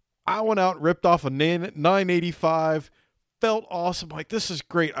 I went out and ripped off a 985. Felt awesome. Like, this is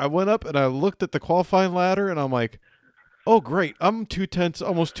great. I went up and I looked at the qualifying ladder and I'm like, oh, great. I'm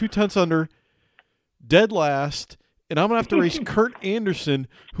almost 2/10 under, dead last, and I'm going to have to race Kurt Anderson,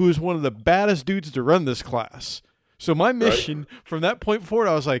 who is one of the baddest dudes to run this class. So my mission from that point forward,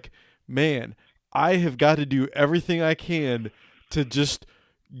 I was like, man, I have got to do everything I can to just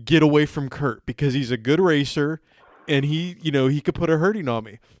get away from Kurt, because he's a good racer and he could put a hurting on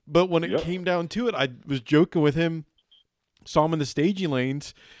me. But when it came down to it, I was joking with him, saw him in the staging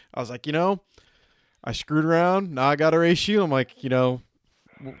lanes. I was like, I screwed around. Now I got to race you. I'm like, I'm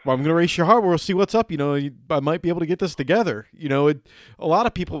going to race you hard. We'll see what's up. I might be able to get this together. A lot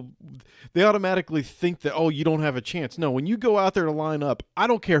of people, they automatically think that, oh, you don't have a chance. No, when you go out there to line up, I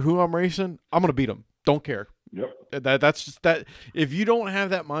don't care who I'm racing. I'm going to beat them. Don't care. Yep. That's just that. If you don't have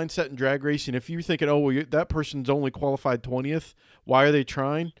that mindset in drag racing, if you're thinking, oh, well, that person's only qualified 20th, why are they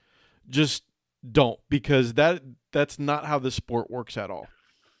trying? Just don't, because that's not how the sport works at all.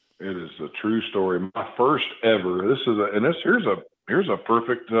 It is a true story. My first ever. Here's a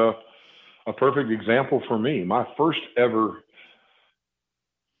perfect example for me. My first ever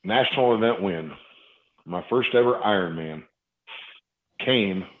national event win, my first ever Ironman,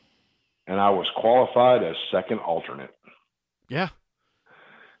 came, and I was qualified as second alternate. Yeah.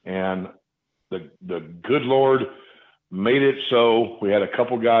 And the good Lord made it so we had a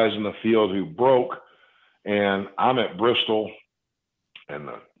couple guys in the field who broke, and I'm at Bristol, and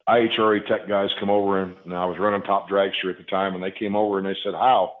the IHRA tech guys come over, and I was running top dragster at the time, and they came over and they said,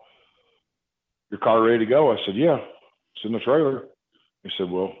 "How, your car ready to go?" I said, "Yeah, it's in the trailer." He said,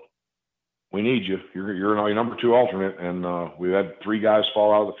 "Well, we need you. You're our number 2 alternate, and we had 3 guys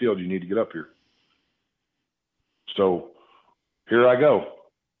fall out of the field. You need to get up here." So here I go.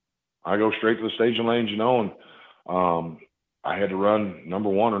 I go straight to the staging lanes, and I had to run number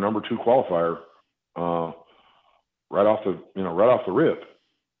 1 or number 2 qualifier right off the rip.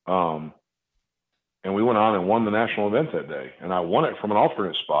 And we went on and won the national event that day, and I won it from an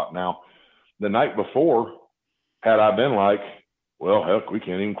alternate spot. Now, the night before, had I been like, well, heck, we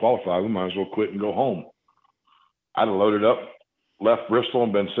can't even qualify, we might as well quit and go home, I'd have loaded up, left Bristol,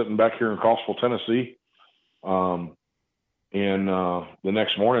 and been sitting back here in Crossville, Tennessee. And the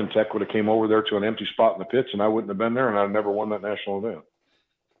next morning, Tech would have came over there to an empty spot in the pits, and I wouldn't have been there, and I'd never won that national event.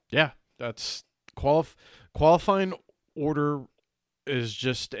 Yeah, that's qualifying order is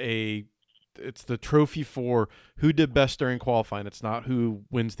just it's the trophy for who did best during qualifying. It's not who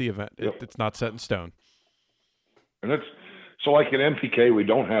wins the event. Yep. It's not set in stone. And it's so, like at MPK, we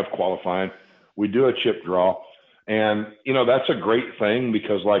don't have qualifying. We do a chip draw, and that's a great thing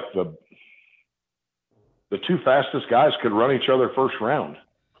because like the 2 fastest guys could run each other first round.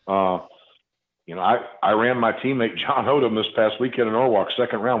 I ran my teammate John Odom this past weekend in Norwalk,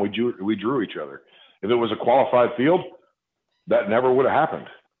 second round. We drew each other. If it was a qualified field, that never would have happened.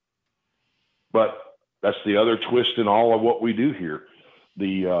 But that's the other twist in all of what we do here.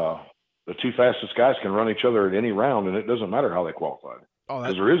 The 2 fastest guys can run each other at any round, and it doesn't matter how they qualified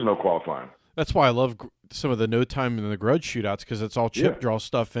because there is no qualifying. That's why I love some of the no time and the grudge shootouts, because it's all chip draw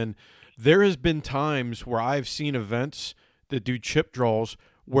stuff. And there has been times where I've seen events that do chip draws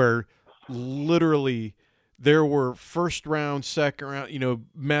where literally there were first round, second round,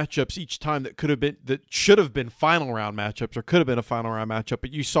 matchups each time that should have been final round matchups or could have been a final round matchup,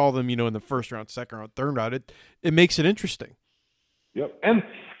 but you saw them, in the first round, second round, third round. It makes it interesting. Yep. And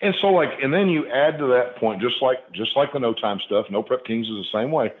so and then you add to that point, just like the no time stuff, No Prep Kings is the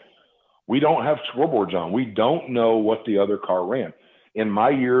same way. We don't have scoreboards on. We don't know what the other car ran. In my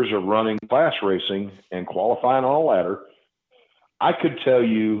years of running class racing and qualifying on a ladder, I could tell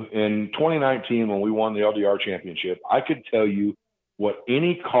you in 2019 when we won the LDR championship, I could tell you what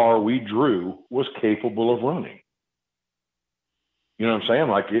any car we drew was capable of running. You know what I'm saying?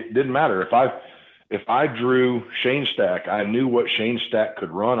 Like, it didn't matter. If I drew Shane Stack, I knew what Shane Stack could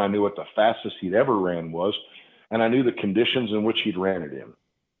run. I knew what the fastest he'd ever ran was, and I knew the conditions in which he'd ran it in.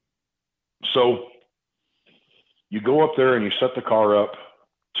 So you go up there and you set the car up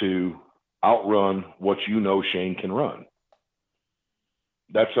to outrun what Shane can run.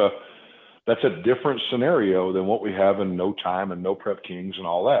 That's a different scenario than what we have in No Time and No Prep Kings and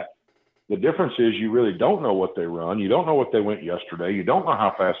all that. The difference is you really don't know what they run. You don't know what they went yesterday. You don't know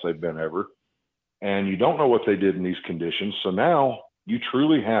how fast they've been ever. And you don't know what they did in these conditions. So now you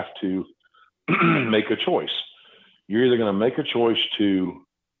truly have to make a choice. You're either going to make a choice to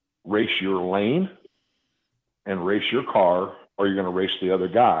race your lane and race your car, or you're going to race the other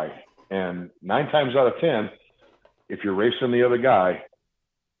guy. And 9 times out of 10, if you're racing the other guy,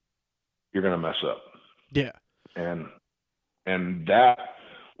 you're going to mess up. Yeah. And that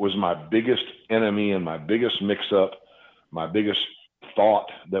was my biggest enemy and my biggest mix-up, my biggest thought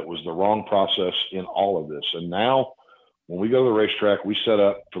that was the wrong process in all of this. And now when we go to the racetrack, we set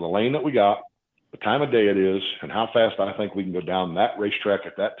up for the lane that we got, the time of day it is, and how fast I think we can go down that racetrack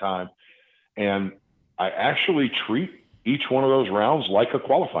at that time. And I actually treat each one of those rounds like a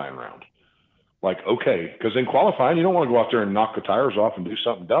qualifying round. Like, okay, because in qualifying, you don't want to go out there and knock the tires off and do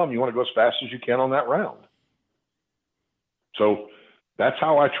something dumb. You want to go as fast as you can on that round. So that's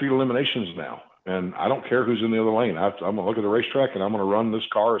how I treat eliminations now. And I don't care who's in the other lane. I'm going to look at the racetrack and I'm going to run this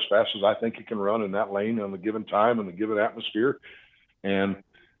car as fast as I think it can run in that lane on the given time and the given atmosphere. And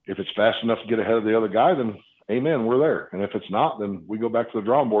if it's fast enough to get ahead of the other guy, then amen, we're there. And if it's not, then we go back to the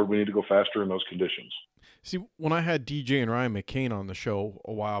drawing board. We need to go faster in those conditions. See, when I had DJ and Ryan McCain on the show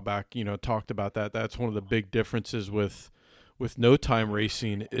a while back, talked about that. That's one of the big differences with no time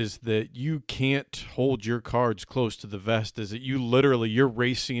racing is that you can't hold your cards close to the vest. Is that you're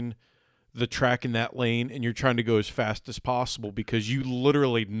racing the track in that lane and you're trying to go as fast as possible because you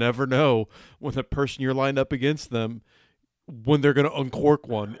literally never know when the person you're lined up against them when they're going to uncork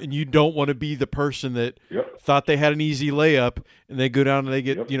one, and you don't want to be the person that Yep. thought they had an easy layup and they go down and they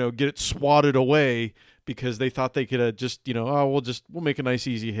get Yep. get it swatted away because they thought they could just we'll make a nice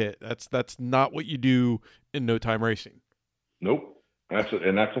easy hit. That's not what you do in no time racing. Nope. That's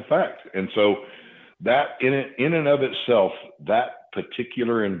a fact. And so that in and of itself, that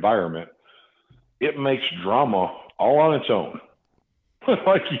particular environment, it makes drama all on its own.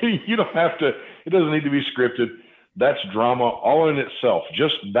 Like you don't have to. It doesn't need to be scripted. That's drama all in itself.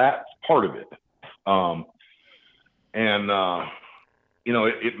 Just that part of it.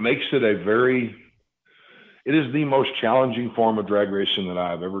 It makes it it is the most challenging form of drag racing that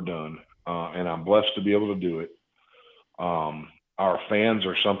I've ever done. And I'm blessed to be able to do it. Our fans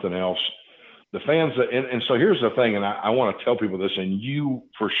are something else. The fans, and so here's the thing, and I want to tell people this, and you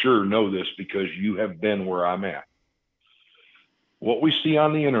for sure know this because you have been where I'm at. What we see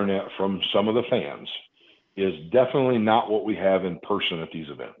on the internet from some of the fans is definitely not what we have in person at these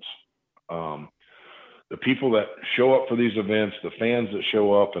events. The people that show up for these events, the fans that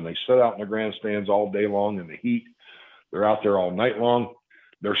show up and they sit out in the grandstands all day long in the heat, they're out there all night long.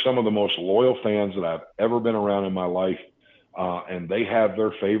 They're some of the most loyal fans that I've ever been around in my life. And they have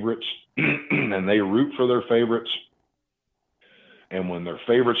their favorites and they root for their favorites. And when their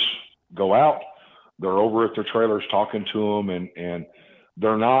favorites go out, they're over at their trailers talking to them, and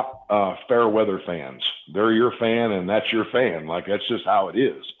they're not fair weather fans. They're your fan, and that's your fan. Like, that's just how it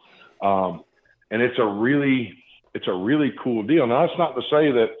is. And it's a really cool deal. Now, that's not to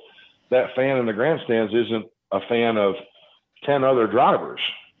say that that fan in the grandstands isn't a fan of 10 other drivers.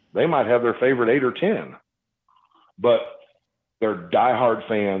 They might have their favorite 8 or 10, but they're diehard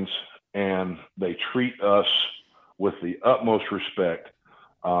fans, and they treat us with the utmost respect.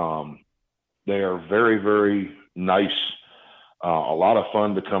 They are very, very nice. A lot of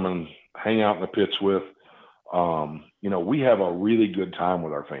fun to come and hang out in the pits with. We have a really good time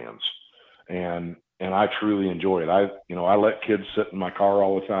with our fans, and I truly enjoy it. I let kids sit in my car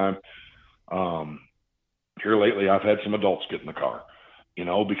all the time. Here lately, I've had some adults get in the car,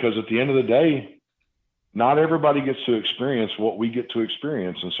 because at the end of the day, not everybody gets to experience what we get to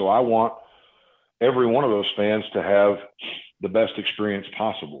experience. And so I want every one of those fans to have the best experience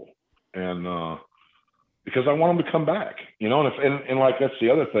possible. And because I want them to come back, and like, that's the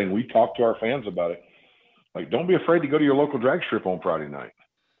other thing. We talk to our fans about it. Like, don't be afraid to go to your local drag strip on Friday night.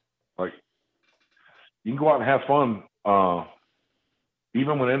 Like, you can go out and have fun.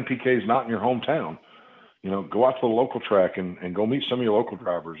 Even when NPK is not in your hometown, go out to the local track and go meet some of your local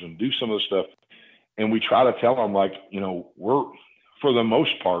drivers and do some of the stuff. And we try to tell them, like, we're, for the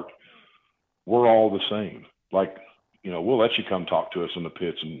most part, we're all the same. Like, we'll let you come talk to us in the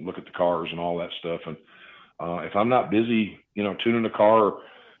pits and look at the cars and all that stuff. And if I'm not busy, tuning the car or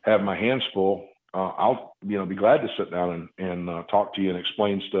have my hands full, I'll, be glad to sit down and talk to you and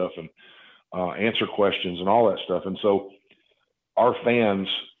explain stuff and answer questions and all that stuff. And so our fans,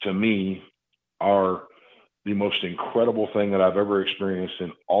 to me, are the most incredible thing that I've ever experienced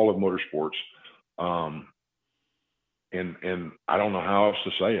in all of motorsports. And I don't know how else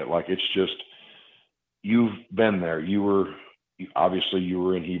to say it. Like, it's just, you've been there. You were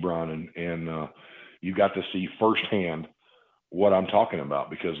in Hebron, and you got to see firsthand what I'm talking about,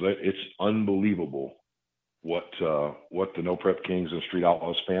 because it's unbelievable what the No Prep Kings and Street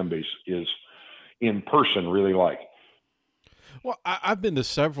Outlaws fan base is in person really like. Well, I've been to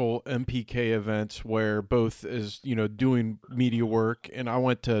several MPK events where both is, doing media work, and I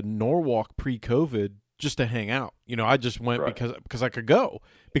went to Norwalk pre-COVID just to hang out. I just went Right. because I could go,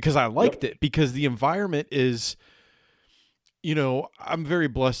 because I liked it, because the environment is, I'm very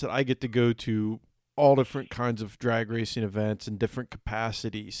blessed that I get to go to all different kinds of drag racing events in different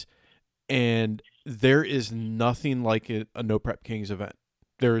capacities, and there is nothing like a No Prep Kings event.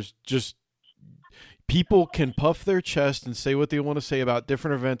 There's just, people can puff their chest and say what they want to say about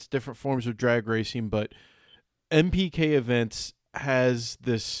different events, different forms of drag racing, but MPK events has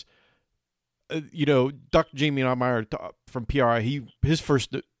this, Dr. Jamie Meyer from PRI, his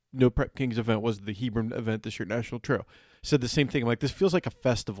first No Prep Kings event was the Hebron event this year, National Trail. Said the same thing. I'm like, this feels like a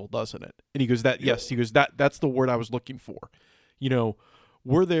festival, doesn't it? And he goes, that's the word I was looking for.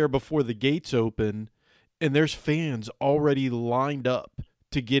 We're there before the gates open, and there's fans already lined up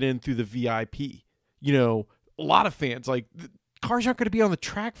to get in through the VIP. A lot of fans, like, the cars aren't going to be on the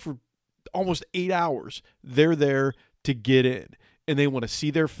track for almost 8 hours. They're there to get in, and they want to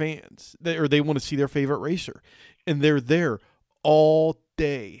see their fans, or they want to see their favorite racer, and they're there all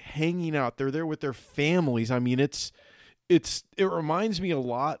day hanging out. They're there with their families. I mean, it reminds me a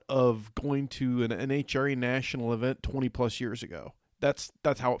lot of going to an NHRA national event 20 plus years ago. That's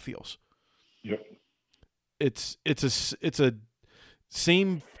how it feels. Yep. it's a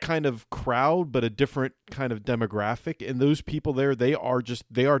same kind of crowd, but a different kind of demographic. And those people there, they are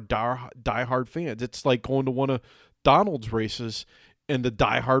diehard fans. It's like going to one of Donald's races and the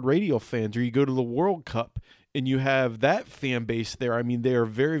diehard radio fans, or you go to the World Cup and you have that fan base there. I mean, they are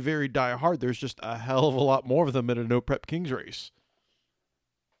very, very diehard. There's just a hell of a lot more of them at a No Prep Kings race.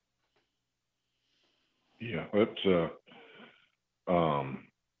 Yeah,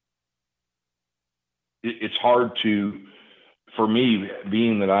 it's hard for me,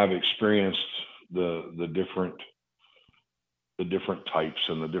 being that I've experienced the different types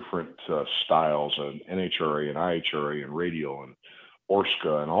and the different styles and NHRA and IHRA and radial and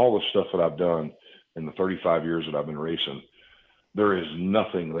Orska and all the stuff that I've done in the 35 years that I've been racing. There is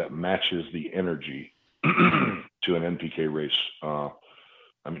nothing that matches the energy to an NPK race.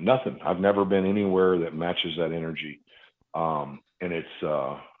 I mean, nothing. I've never been anywhere that matches that energy. And it's,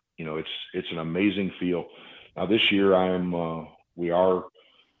 it's an amazing feel. Now this year we are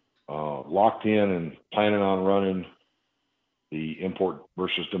locked in and planning on running the import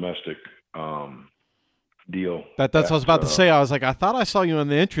versus domestic deal. That's what I was about to say. I was like, I thought I saw you on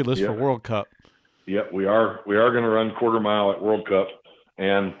the entry list for World Cup. Yep, we are going to run quarter mile at World Cup,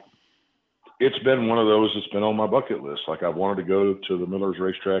 and it's been one of those that's been on my bucket list. Like, I've wanted to go to the Miller's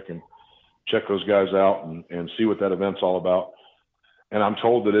Racetrack and check those guys out and see what that event's all about. And I'm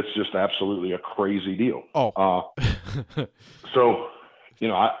told that it's just absolutely a crazy deal. Oh. So,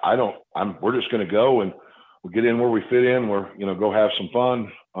 we're just going to go and we'll get in where we fit in. We're, go have some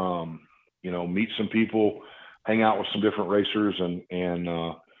fun, meet some people, hang out with some different racers and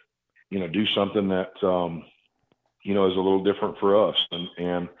do something that, is a little different for us.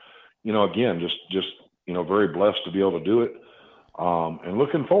 And again, just very blessed to be able to do it. And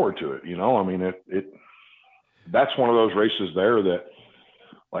looking forward to it. I mean, that's one of those races there that,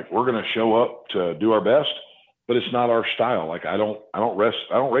 like, we're going to show up to do our best, but it's not our style. Like, I don't race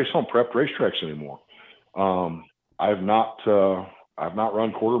on prepped racetracks anymore. I've not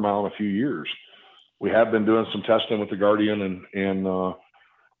run quarter mile in a few years. We have been doing some testing with the Guardian and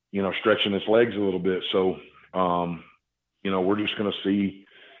stretching its legs a little bit. So, we're just going to see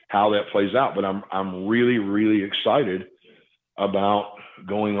how that plays out, but I'm really, really excited about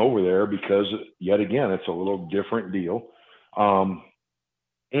going over there because, yet again, it's a little different deal.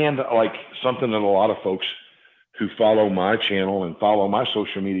 And like something that a lot of folks who follow my channel and follow my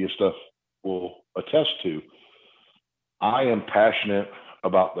social media stuff will attest to, I am passionate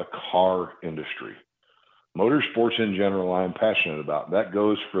about the car industry. Motorsports in general, I am passionate about. That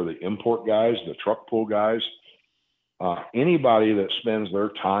goes for the import guys, the truck pull guys, anybody that spends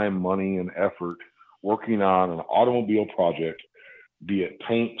their time, money, and effort working on an automobile project, be it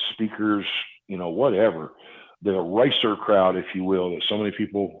paint, speakers, whatever. The racer crowd, if you will, that so many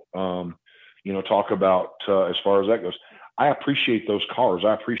people, talk about as far as that goes. I appreciate those cars.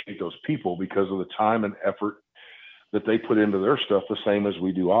 I appreciate those people because of the time and effort that they put into their stuff, the same as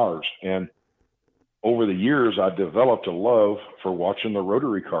we do ours. And over the years, I developed a love for watching the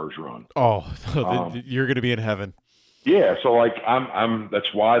rotary cars run. Oh, you're going to be in heaven. Yeah. So like,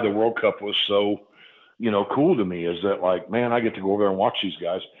 that's why the World Cup was so, cool to me, is that, like, man, I get to go over there and watch these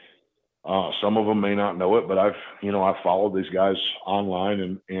guys. Some of them may not know it, but I've followed these guys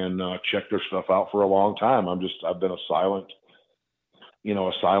online and checked their stuff out for a long time. I've been a silent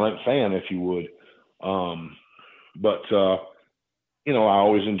fan, if you would. But I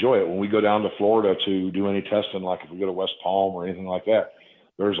always enjoy it when we go down to Florida to do any testing. Like if we go to West Palm or anything like that,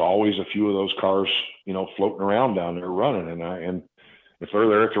 there's always a few of those cars, floating around down there running. And if they're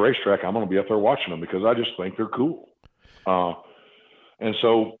there at the racetrack, I'm going to be up there watching them because I just think they're cool. And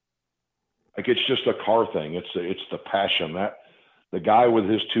so, like, it's just a car thing. It's the passion that the guy with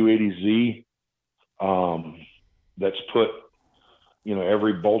his 280Z, that's put,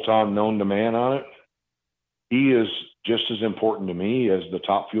 every bolt-on known to man on it. He is just as important to me as the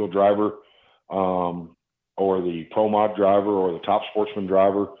Top Fuel driver, or the Pro Mod driver, or the Top Sportsman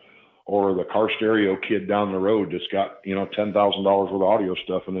driver, or the car stereo kid down the road that's got, $10,000 worth of audio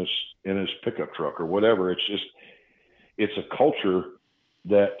stuff in his pickup truck or whatever. It's a culture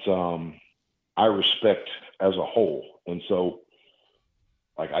that, I respect as a whole. And so,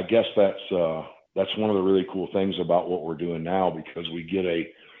 like, I guess that's one of the really cool things about what we're doing now, because we get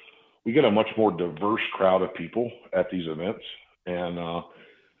a much more diverse crowd of people at these events, and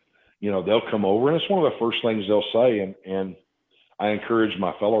they'll come over, and it's one of the first things they'll say. And I encourage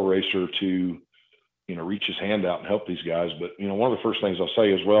my fellow racer to, reach his hand out and help these guys. But, one of the first things they'll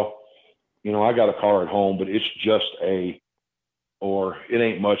say is, well, I got a car at home, but it's just or it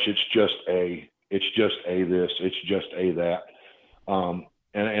ain't much. It's just this, it's just that.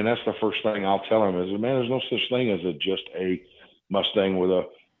 And that's the first thing I'll tell them is, man, there's no such thing as just a Mustang with a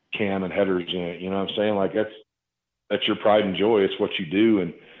cam and headers in it. You know what I'm saying? Like that's your pride and joy. It's what you do.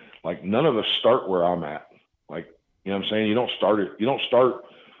 And like, none of us start where I'm at. Like, you know what I'm saying? You don't start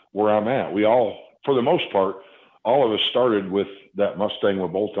where I'm at. We all, for the most part, all of us started with that Mustang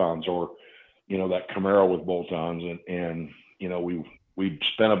with bolt-ons, or, you know, that Camaro with bolt-ons. And, you know, we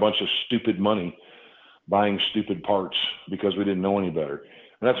spent a bunch of stupid money buying stupid parts because we didn't know any better.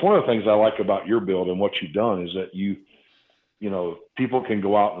 And that's one of the things I like about your build and what you've done, is that you know, people can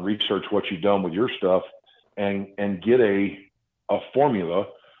go out and research what you've done with your stuff and get a formula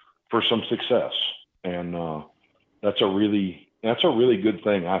for some success. And that's a really good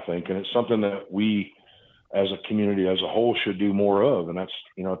thing, I think. And it's something that we as a community as a whole should do more of. And that's,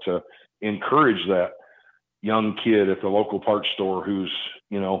 you know, to encourage that young kid at the local parts store who's,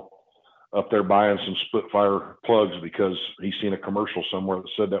 you know, up there buying some Splitfire plugs because he's seen a commercial somewhere that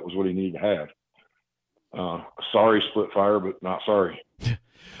said that was what he needed to have. Sorry, Splitfire, but not sorry.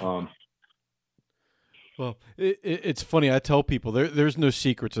 Well, it's funny. I tell people there's no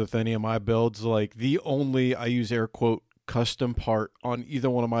secrets with any of my builds. Like, the only, I use air quote, custom part on either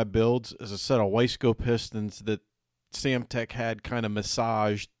one of my builds is a set of Weisco pistons that Samtech had kind of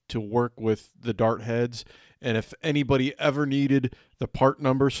massaged to work with the dart heads. And if anybody ever needed the part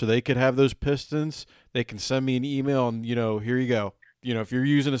number so they could have those pistons, they can send me an email and, you know, here you go. You know, if you're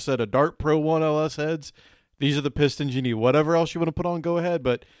using a set of Dart Pro 1 LS heads, these are the pistons you need. Whatever else you want to put on, go ahead.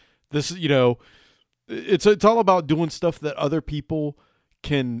 But this is, you know, it's all about doing stuff that other people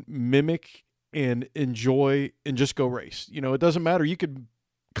can mimic and enjoy and just go race. You know, it doesn't matter. You could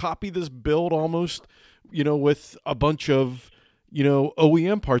copy this build almost, you know, with a bunch of, you know,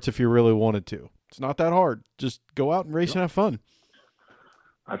 OEM parts if you really wanted to. It's not that hard. Just go out and race and have fun.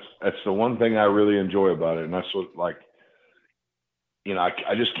 That's the one thing I really enjoy about it. And that's what, like, you know,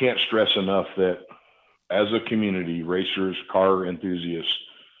 I just can't stress enough that as a community, racers, car enthusiasts,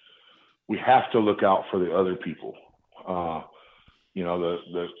 we have to look out for the other people. You know,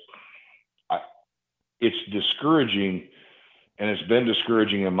 it's discouraging, and it's been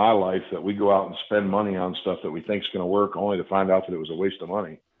discouraging in my life that we go out and spend money on stuff that we think is going to work, only to find out that it was a waste of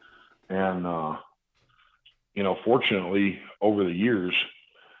money. And, you know, fortunately, over the years,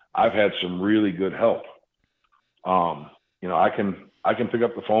 I've had some really good help. You know, I can pick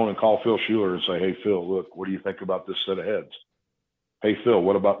up the phone and call Phil Schuler and say, hey, Phil, look, what do you think about this set of heads? Hey, Phil,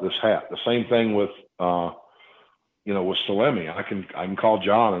 what about this hat? The same thing with, you know, with Salemi. I can call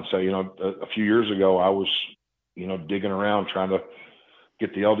John and say, you know, a few years ago, I was, you know, digging around trying to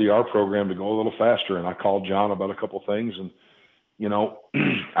get the LDR program to go a little faster. And I called John about a couple things, and, you know,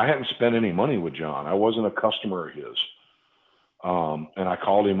 I hadn't spent any money with John. I wasn't a customer of his. And I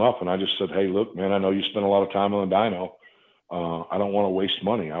called him up and I just said, hey, look, man, I know you spend a lot of time on the dyno. I don't want to waste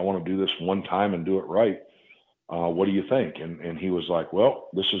money. I want to do this one time and do it right. What do you think? And he was like, well,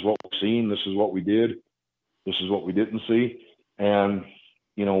 this is what we've seen. This is what we did. This is what we didn't see. And,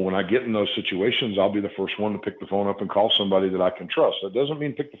 you know, when I get in those situations, I'll be the first one to pick the phone up and call somebody that I can trust. That doesn't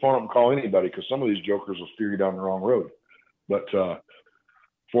mean pick the phone up and call anybody, because some of these jokers will steer you down the wrong road. But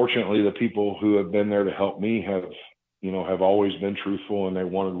fortunately, the people who have been there to help me have, you know, have always been truthful, and they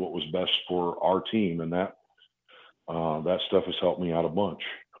wanted what was best for our team. And that stuff has helped me out a bunch.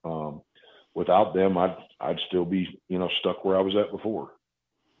 Without them, I'd still be, you know, stuck where I was at before.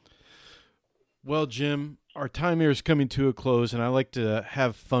 Well, Jim, our time here is coming to a close, and I like to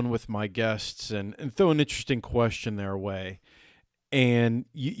have fun with my guests and throw an interesting question their way. And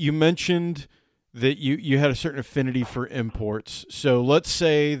you mentioned that you had a certain affinity for imports. So let's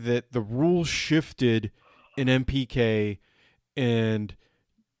say that the rules shifted in MPK and,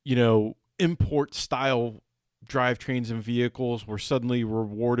 you know, import style drivetrains and vehicles were suddenly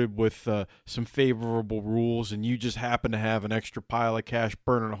rewarded with some favorable rules, and you just happen to have an extra pile of cash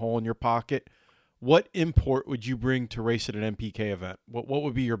burning a hole in your pocket. What import would you bring to race at an MPK event? What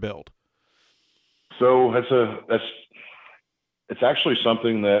would be your build? So it's actually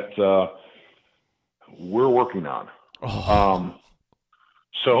something that we're working on. Oh.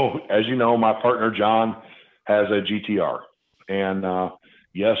 So as you know, my partner John has a GTR, and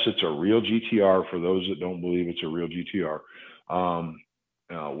yes, it's a real GTR. For those that don't believe it's a real GTR,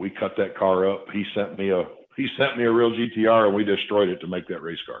 we cut that car up. He sent me a real GTR, and we destroyed it to make that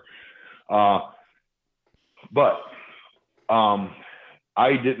race car. But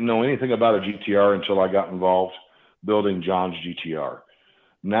I didn't know anything about a GTR until I got involved building John's GTR.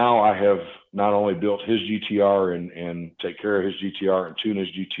 Now I have not only built his GTR and take care of his GTR and tune his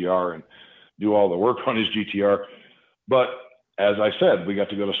GTR and do all the work on his GTR, but as I said, we got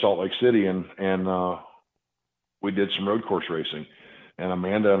to go to Salt Lake City and we did some road course racing. and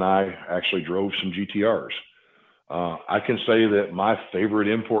Amanda and I actually drove some GTRs. I can say that my favorite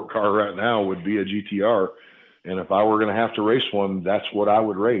import car right now would be a GTR, and if I were going to have to race one, that's what I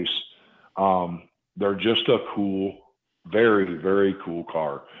would race. They're just a cool, very, very cool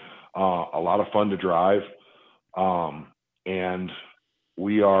car. A lot of fun to drive. And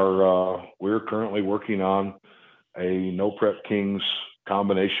we're currently working on a No Prep Kings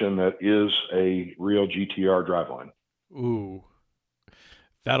combination that is a real GTR driveline. Ooh,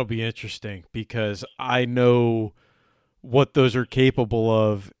 that'll be interesting because I know what those are capable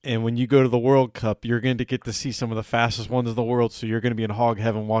of. And when you go to the World Cup, you're going to get to see some of the fastest ones in the world. So you're going to be in hog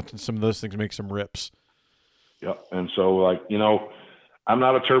heaven watching some of those things make some rips. Yep. And so, like, I'm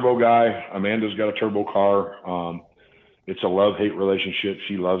not a turbo guy. Amanda's got a turbo car. It's a love-hate relationship.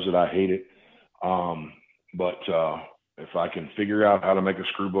 She loves it. I hate it. But if I can figure out how to make a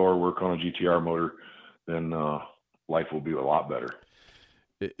screwblower work on a GTR motor, then life will be a lot better.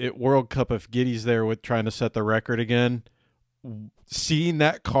 At World Cup, if Giddy's there with trying to set the record again, seeing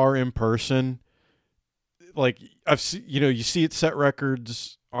that car in person, like you see it set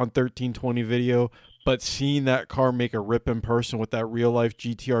records on 1320 video, but seeing that car make a rip in person with that real life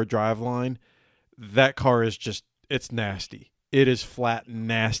GTR driveline, that car is just, it's nasty. It is flat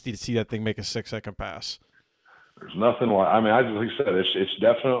nasty to see that thing make a 6-second pass. There's nothing like, I mean, like I said, it's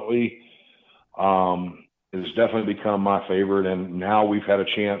definitely, it's definitely become my favorite. And now we've had a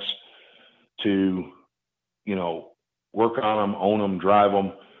chance to, work on them, own them, drive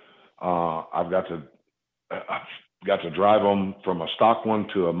them. I've got to drive them from a stock one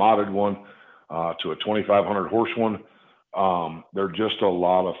to a modded one, to a 2,500 horse one. They're just a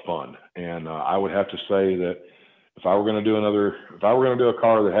lot of fun. And I would have to say that if I were going to do a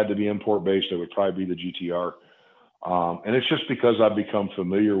car that had to be import based, it would probably be the GTR. And it's just because I've become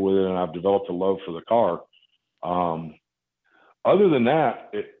familiar with it and I've developed a love for the car. Other than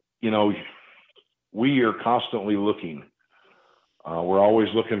that, we are constantly looking. We're always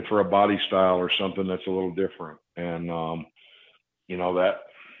looking for a body style or something that's a little different. And, that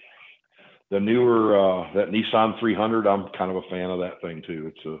the newer, that Nissan 300, I'm kind of a fan of that thing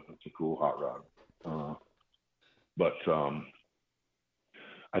too. It's a cool hot rod. But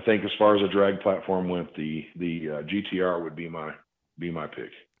I think as far as a drag platform went, the GTR would be my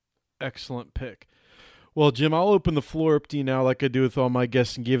pick. Excellent pick. Well, Jim, I'll open the floor up to you now like I do with all my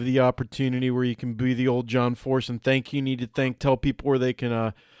guests and give the opportunity where you can be the old John Force and tell people where they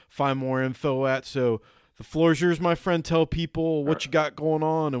can find more info at. So the floor is yours, my friend. Tell people what you got going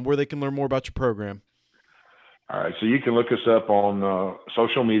on and where they can learn more about your program. All right. So you can look us up on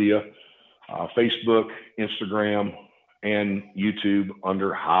social media, Facebook, Instagram, and YouTube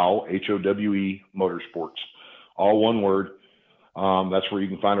under Howe, Howe Motorsports, all one word. That's where you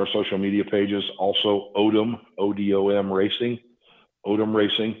can find our social media pages. Also, Odom, ODOM Racing,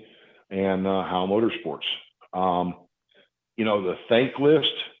 and Howe Motorsports. The thank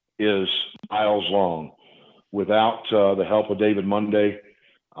list is miles long. Without the help of David Monday,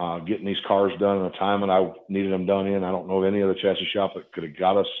 getting these cars done in a time that I needed them done in, I don't know of any other chassis shop that could have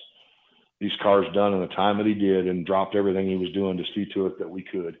got us these cars done in the time that he did and dropped everything he was doing to see to it that we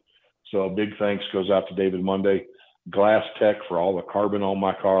could. So a big thanks goes out to David Monday, Glass Tech for all the carbon on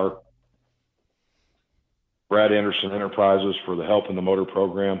my car, Brad Anderson Enterprises for the help in the motor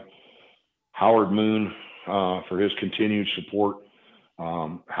program, Howard Moon for his continued support.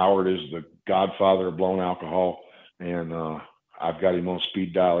 Howard is the godfather of blown alcohol, and I've got him on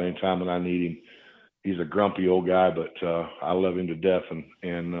speed dial anytime that I need him. He's a grumpy old guy, but I love him to death,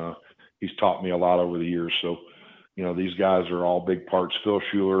 and he's taught me a lot over the years. So, these guys are all big parts. Phil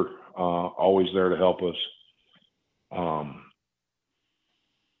Schuler, always there to help us.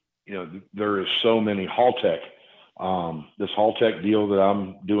 There is so many Haltech. This Haltech deal that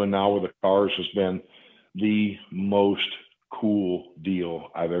I'm doing now with the cars has been the most cool deal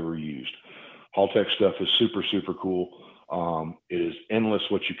I've ever used. Haltech stuff is super, super cool. It is endless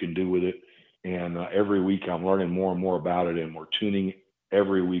what you can do with it. And every week I'm learning more and more about it, and we're tuning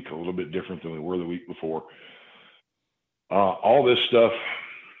every week a little bit different than we were the week before. All this stuff,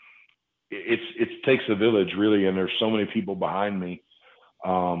 it takes a village really, and there's so many people behind me.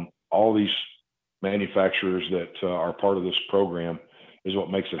 All these manufacturers that are part of this program is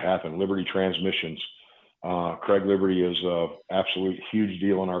what makes it happen. Liberty Transmissions, Craig Liberty is an absolute huge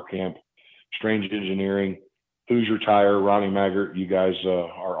deal in our camp. Strange Engineering, Hoosier Tire, Ronnie Maggart, you guys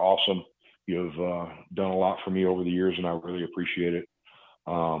are awesome. You've done a lot for me over the years, and I really appreciate it.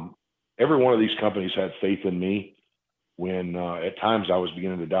 Every one of these companies had faith in me when at times I was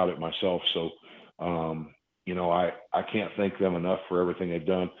beginning to doubt it myself. So, I can't thank them enough for everything they've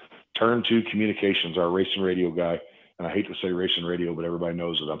done. Turn 2 Communications, our racing radio guy. and I hate to say racing radio, but everybody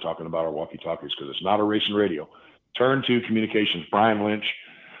knows that I'm talking about our walkie-talkies because it's not a racing radio. Turn 2 Communications. Brian Lynch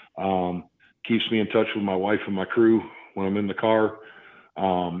keeps me in touch with my wife and my crew when I'm in the car.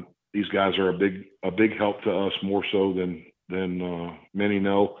 These guys are a big help to us, more so than many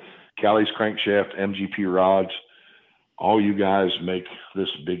know. Callie's Crankshaft, MGP Rods, all you guys make this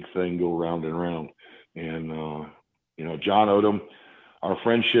big thing go round and round. And, John Odom, our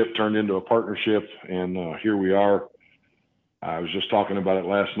friendship turned into a partnership, and here we are. I was just talking about it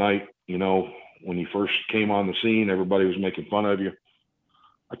last night. When you first came on the scene, everybody was making fun of you.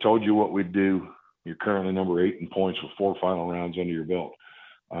 I told you what we'd do. You're currently number 8 in points with 4 final rounds under your belt.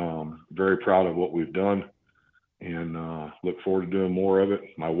 Very proud of what we've done, and look forward to doing more of it.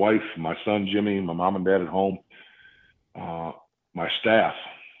 My wife, my son Jimmy, my mom and dad at home, my staff,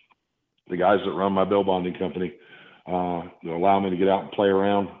 the guys that run my bail bonding company, that allow me to get out and play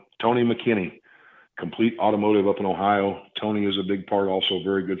around. Tony McKinney, Complete Automotive up in Ohio. Tony is a big part, also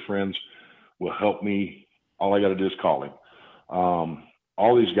very good friends, will help me. All I got to do is call him.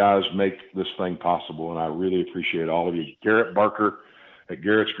 All these guys make this thing possible, and I really appreciate all of you. Garrett Barker at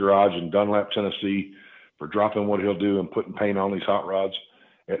Garrett's Garage in Dunlap, Tennessee, for dropping what he'll do and putting paint on these hot rods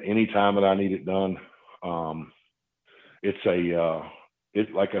at any time that I need it done.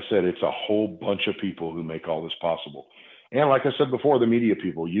 Like I said, it's a whole bunch of people who make all this possible. And like I said before, the media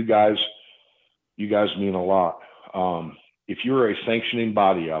people, you guys mean a lot. If you're a sanctioning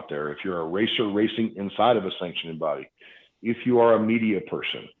body out there, if you're a racer racing inside of a sanctioning body, if you are a media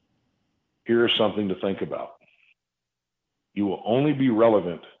person, here's something to think about. You will only be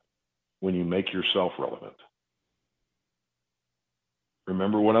relevant when you make yourself relevant.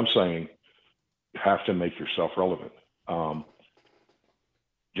 Remember what I'm saying. You have to make yourself relevant.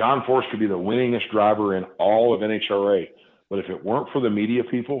 John Force could be the winningest driver in all of NHRA, but if it weren't for the media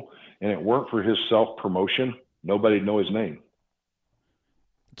people and it weren't for his self-promotion, nobody'd know his name.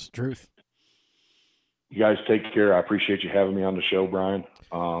 It's the truth. You guys take care. I appreciate you having me on the show, Brian.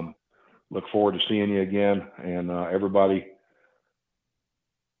 Look forward to seeing you again. And everybody,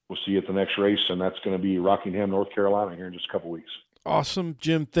 we'll see you at the next race, and that's going to be Rockingham, North Carolina here in just a couple weeks. Awesome.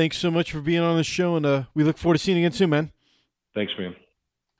 Jim, thanks so much for being on the show, and we look forward to seeing you again soon, man. Thanks, man.